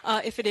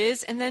if it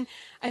is. And then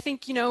I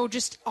think,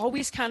 just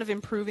always kind of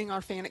improving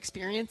our fan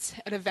experience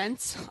at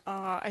events.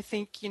 I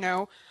think,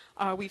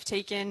 we've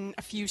taken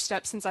a few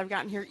steps since I've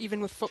gotten here, even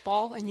with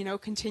football,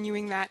 and,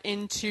 continuing that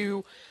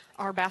into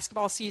our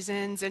basketball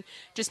seasons and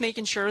just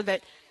making sure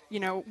that,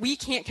 we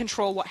can't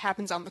control what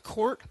happens on the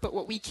court, but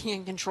what we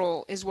can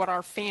control is what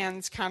our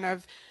fans kind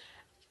of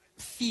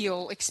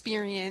feel,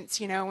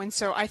 experience, and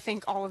so I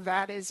think all of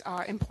that is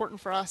important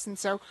for us. And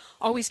so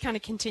always kind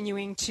of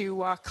continuing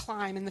to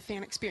climb in the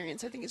fan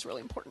experience, I think, is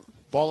really important.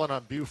 Ballin'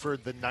 on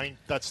Beaufort,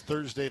 that's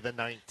Thursday the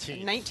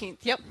 19th. 19th,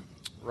 yep.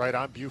 Right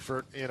on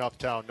Beaufort in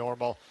Uptown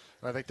Normal.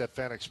 And I think that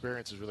fan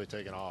experience has really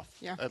taken off,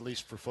 at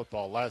least for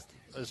football.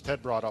 As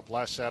Ted brought up,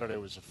 last Saturday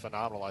was a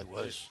phenomenal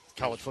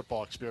college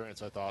football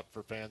experience, I thought,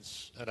 for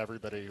fans and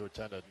everybody who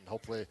attended. And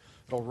hopefully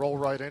it'll roll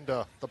right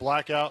into the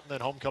blackout and then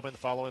homecoming the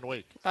following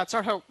week. That's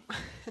our hope.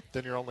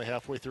 Then you're only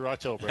halfway through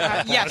October.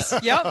 Yes,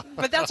 yep,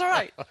 but that's all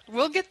right.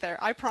 We'll get there,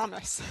 I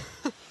promise.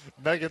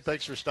 Megan,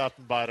 thanks for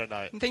stopping by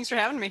tonight. And thanks for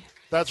having me.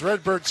 That's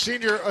Redbird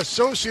Senior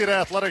Associate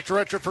Athletic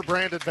Director for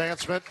Brand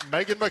Advancement,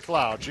 Megan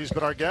McLeod. She's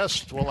been our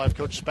guest. We'll have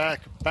Coach Spack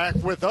back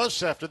with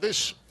us after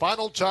this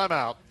final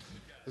timeout.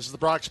 This is the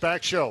Brock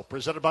Spack Show,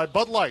 presented by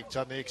Bud Light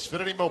on the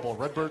Xfinity Mobile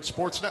Redbird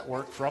Sports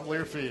Network from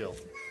Learfield.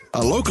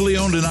 A locally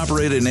owned and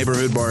operated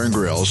neighborhood bar and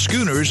grill,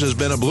 Schooners has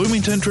been a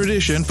Bloomington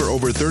tradition for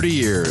over 30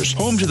 years.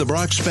 Home to the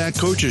Brock Spack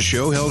Coaches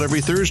Show held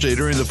every Thursday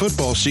during the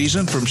football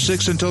season from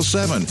 6 until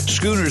 7.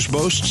 Schooners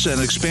boasts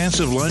an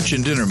expansive lunch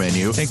and dinner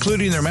menu,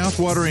 including their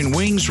mouth-watering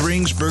wings,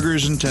 rings,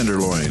 burgers, and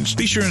tenderloins.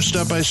 Be sure and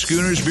stop by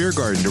Schooners Beer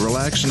Garden to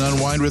relax and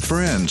unwind with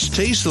friends.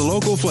 Taste the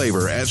local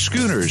flavor at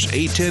Schooners,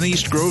 810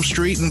 East Grove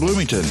Street in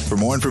Bloomington. For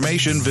more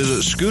information,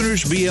 visit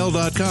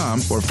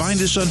SchoonersBL.com or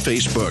find us on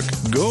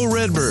Facebook. Go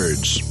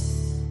Redbirds!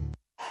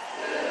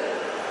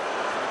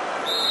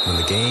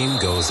 when the game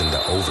goes into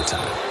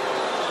overtime.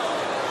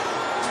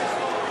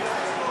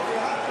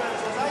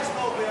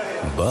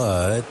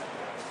 But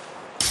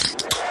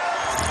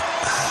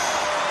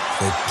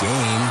the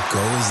game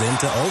goes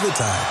into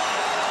overtime.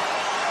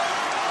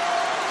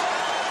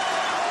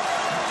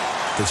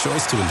 The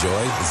choice to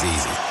enjoy is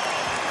easy.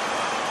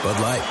 Bud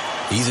Light.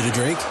 Easy to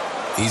drink,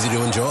 easy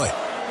to enjoy.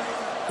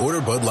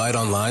 Order Bud Light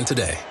online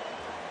today.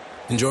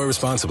 Enjoy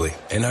responsibly.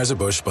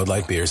 Anheuser-Busch Bud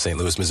Light Beer, St.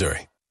 Louis,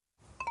 Missouri.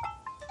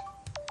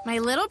 My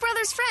little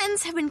brother's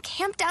friends have been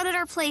camped out at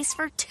our place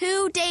for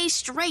 2 days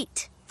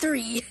straight.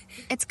 3.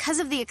 It's because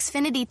of the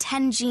Xfinity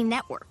 10G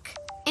network.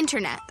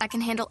 Internet that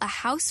can handle a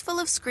house full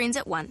of screens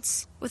at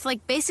once, with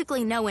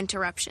basically no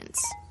interruptions.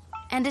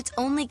 And it's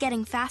only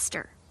getting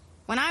faster.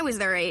 When I was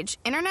their age,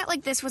 internet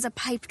like this was a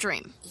pipe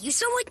dream. You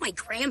sound like my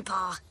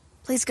grandpa.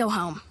 Please go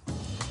home.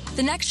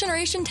 The next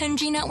generation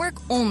 10G network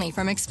only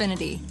from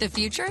Xfinity. The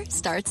future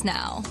starts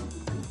now.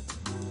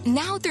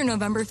 Now through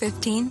November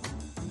 15th,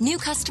 new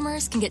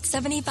customers can get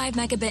 75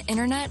 megabit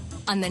internet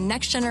on the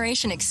next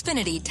generation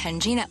Xfinity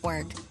 10G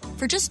network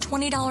for just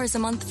 $20 a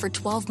month for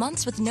 12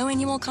 months with no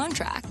annual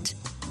contract.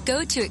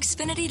 Go to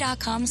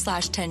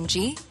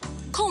Xfinity.com/10G,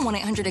 call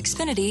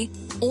 1-800-XFINITY,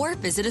 or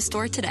visit a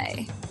store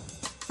today.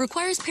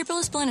 Requires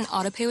paperless bill and an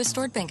auto-pay with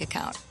stored bank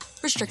account.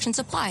 Restrictions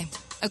apply.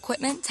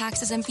 Equipment,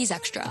 taxes, and fees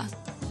extra.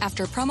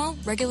 After promo,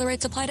 regular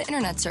rates apply to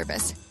internet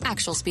service.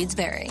 Actual speeds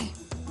vary.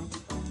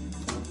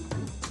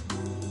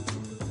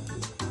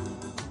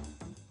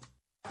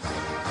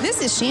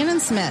 This is Shannon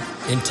Smith.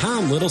 And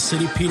Tom Little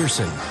City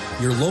Peterson,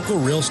 your local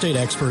real estate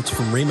experts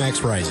from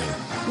RE/MAX Rising.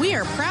 We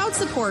are proud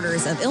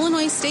supporters of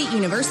Illinois State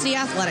University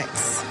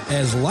Athletics.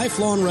 As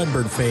lifelong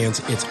Redbird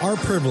fans, it's our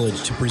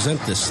privilege to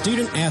present the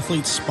Student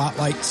Athlete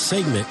Spotlight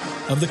segment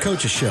of the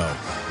Coaches Show.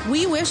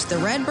 We wish the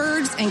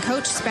Redbirds and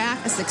Coach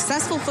Spack a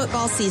successful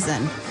football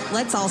season.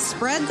 Let's all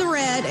spread the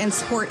red and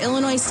support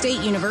Illinois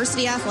State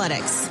University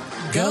Athletics.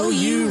 Go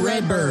you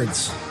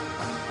Redbirds!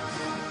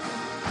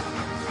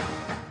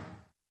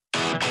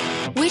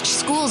 Which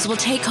schools will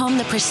take home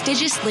the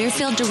prestigious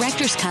Learfield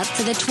Directors Cup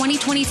for the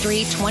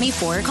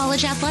 2023-24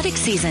 college athletics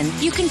season?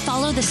 You can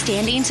follow the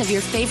standings of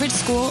your favorite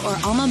school or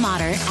alma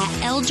mater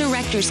at L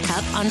Directors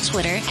Cup on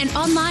Twitter and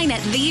online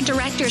at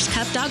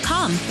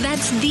thedirectorscup.com.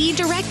 That's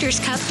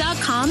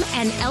thedirectorscup.com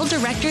and L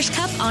Directors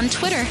Cup on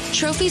Twitter.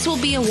 Trophies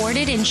will be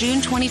awarded in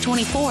June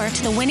 2024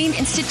 to the winning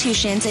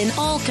institutions in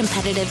all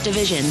competitive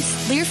divisions.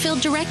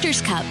 Learfield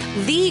Directors Cup,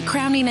 the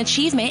crowning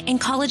achievement in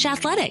college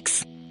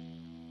athletics.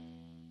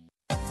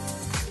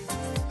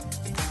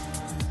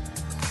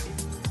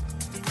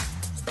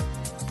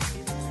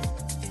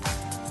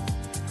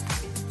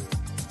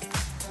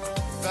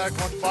 Back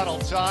one final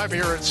time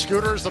here at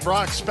Scooters, the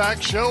Brock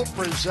Spack Show,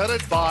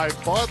 presented by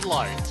Bud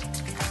Light.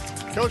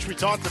 Coach, we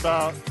talked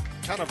about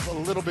kind of a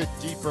little bit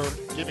deeper,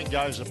 giving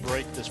guys a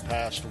break this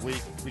past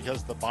week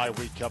because of the bye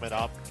week coming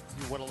up.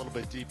 You went a little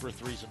bit deeper,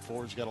 3s and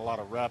 4s, got a lot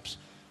of reps.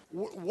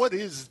 What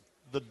is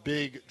the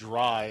big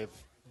drive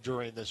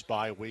during this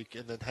bye week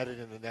and then headed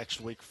into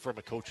next week from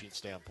a coaching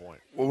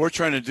standpoint? What we're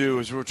trying to do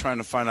is we're trying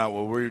to find out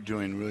what we're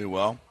doing really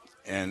well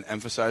and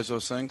emphasize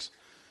those things,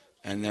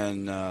 and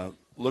then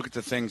look at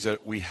the things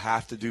that we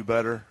have to do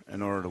better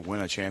in order to win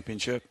a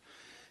championship,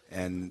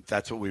 and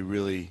that's what we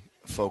really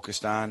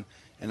focused on.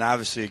 And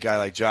obviously a guy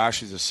like Josh,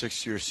 who's a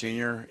 6th-year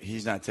senior,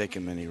 he's not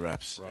taking many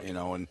reps, right.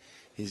 And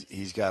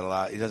he's got a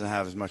lot. He doesn't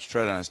have as much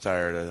tread on his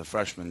tire as a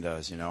freshman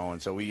does,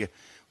 and so we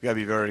got to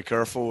be very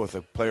careful with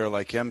a player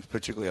like him,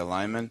 particularly a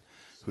lineman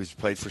who's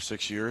played for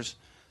 6 years.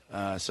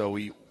 So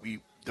we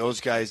those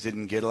guys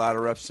didn't get a lot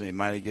of reps. They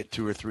might get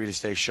 2 or 3 to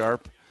stay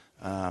sharp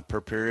per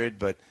period,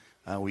 but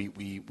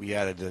we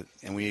added it,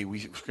 and we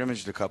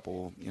scrimmaged a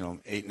couple,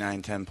 8,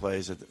 9, 10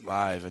 plays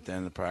live at the end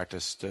of the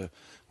practice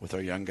with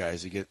our young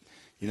guys. You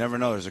never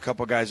know. There's a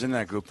couple guys in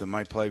that group that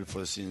might play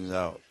before the season's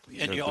out.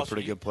 And they're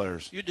pretty good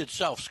players. You did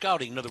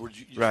self-scouting. In other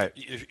words, right.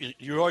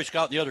 You're always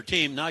scouting the other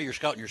team. Now you're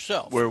scouting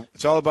yourself.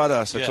 It's all about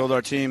us. Yeah. I told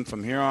our team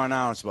from here on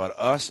out, it's about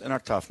us and our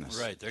toughness.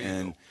 Right, there you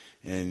go.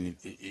 And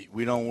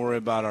we don't worry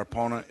about our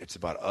opponent. It's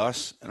about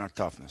us and our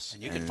toughness.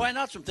 And you can find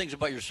out some things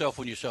about yourself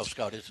when you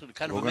self-scout. It's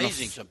kind of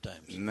amazing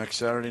sometimes. Next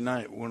Saturday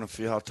night, we're going to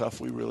feel how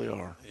tough we really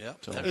are. Yeah.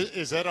 So.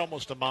 Is that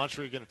almost a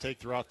mantra you're going to take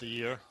throughout the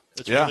year?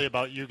 It's yeah. really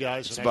about you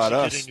guys it's and about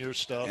executing us. your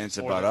stuff. And it's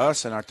about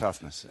us and our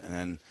toughness.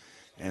 And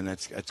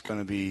it's going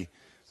to be,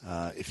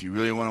 if you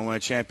really want to win a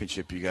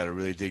championship, you got to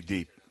really dig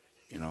deep.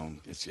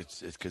 It's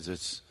because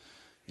it's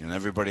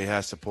everybody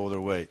has to pull their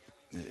weight.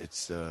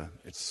 It's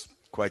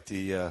quite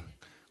the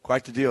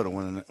deal to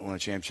win a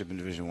championship in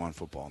Division I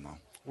football now.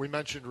 We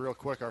mentioned real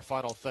quick our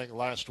final thing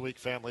last week,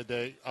 Family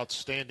Day,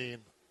 outstanding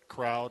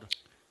crowd.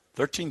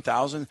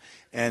 13,000,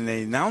 and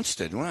they announced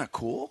it. Wasn't that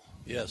cool?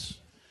 Yes.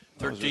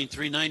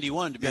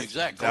 13,391 to be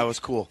exact. That was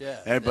cool. Yeah.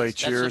 Everybody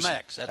cheers. That's the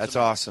max. That's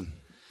awesome.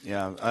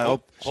 Yeah. I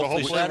hope. So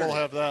hopefully we'll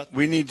have that.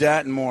 We need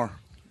that and more.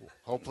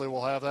 Hopefully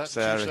we'll have that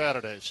Saturday. 2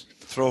 Saturdays.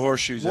 Throw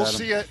horseshoes We'll at them.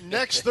 see you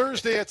next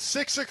Thursday at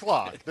 6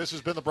 o'clock. This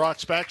has been the Brock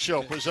Spack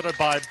Show, presented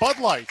by Bud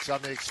Light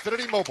on the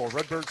Xfinity Mobile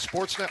Redbird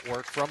Sports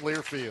Network from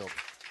Learfield.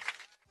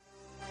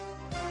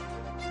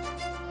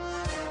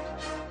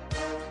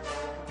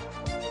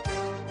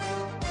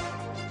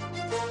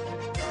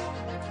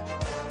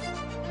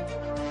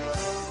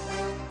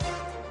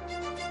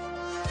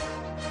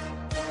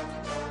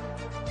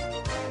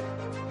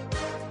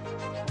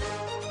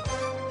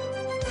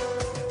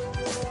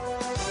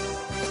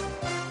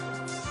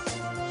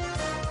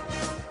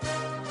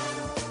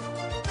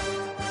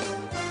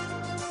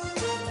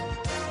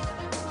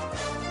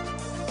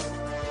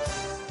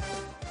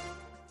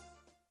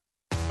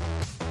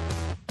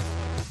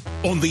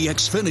 on the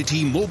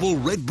Xfinity Mobile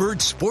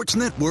Redbird Sports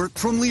Network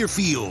from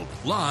Learfield.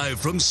 Live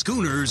from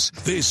Schooners,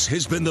 this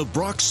has been the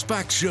Brock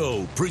Spack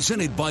Show,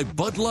 presented by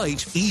Bud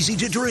Light. Easy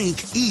to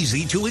drink,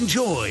 easy to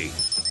enjoy.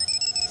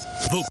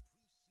 The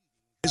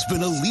has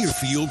been a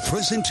Learfield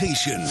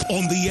presentation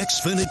on the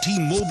Xfinity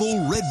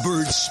Mobile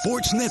Redbird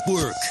Sports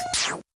Network.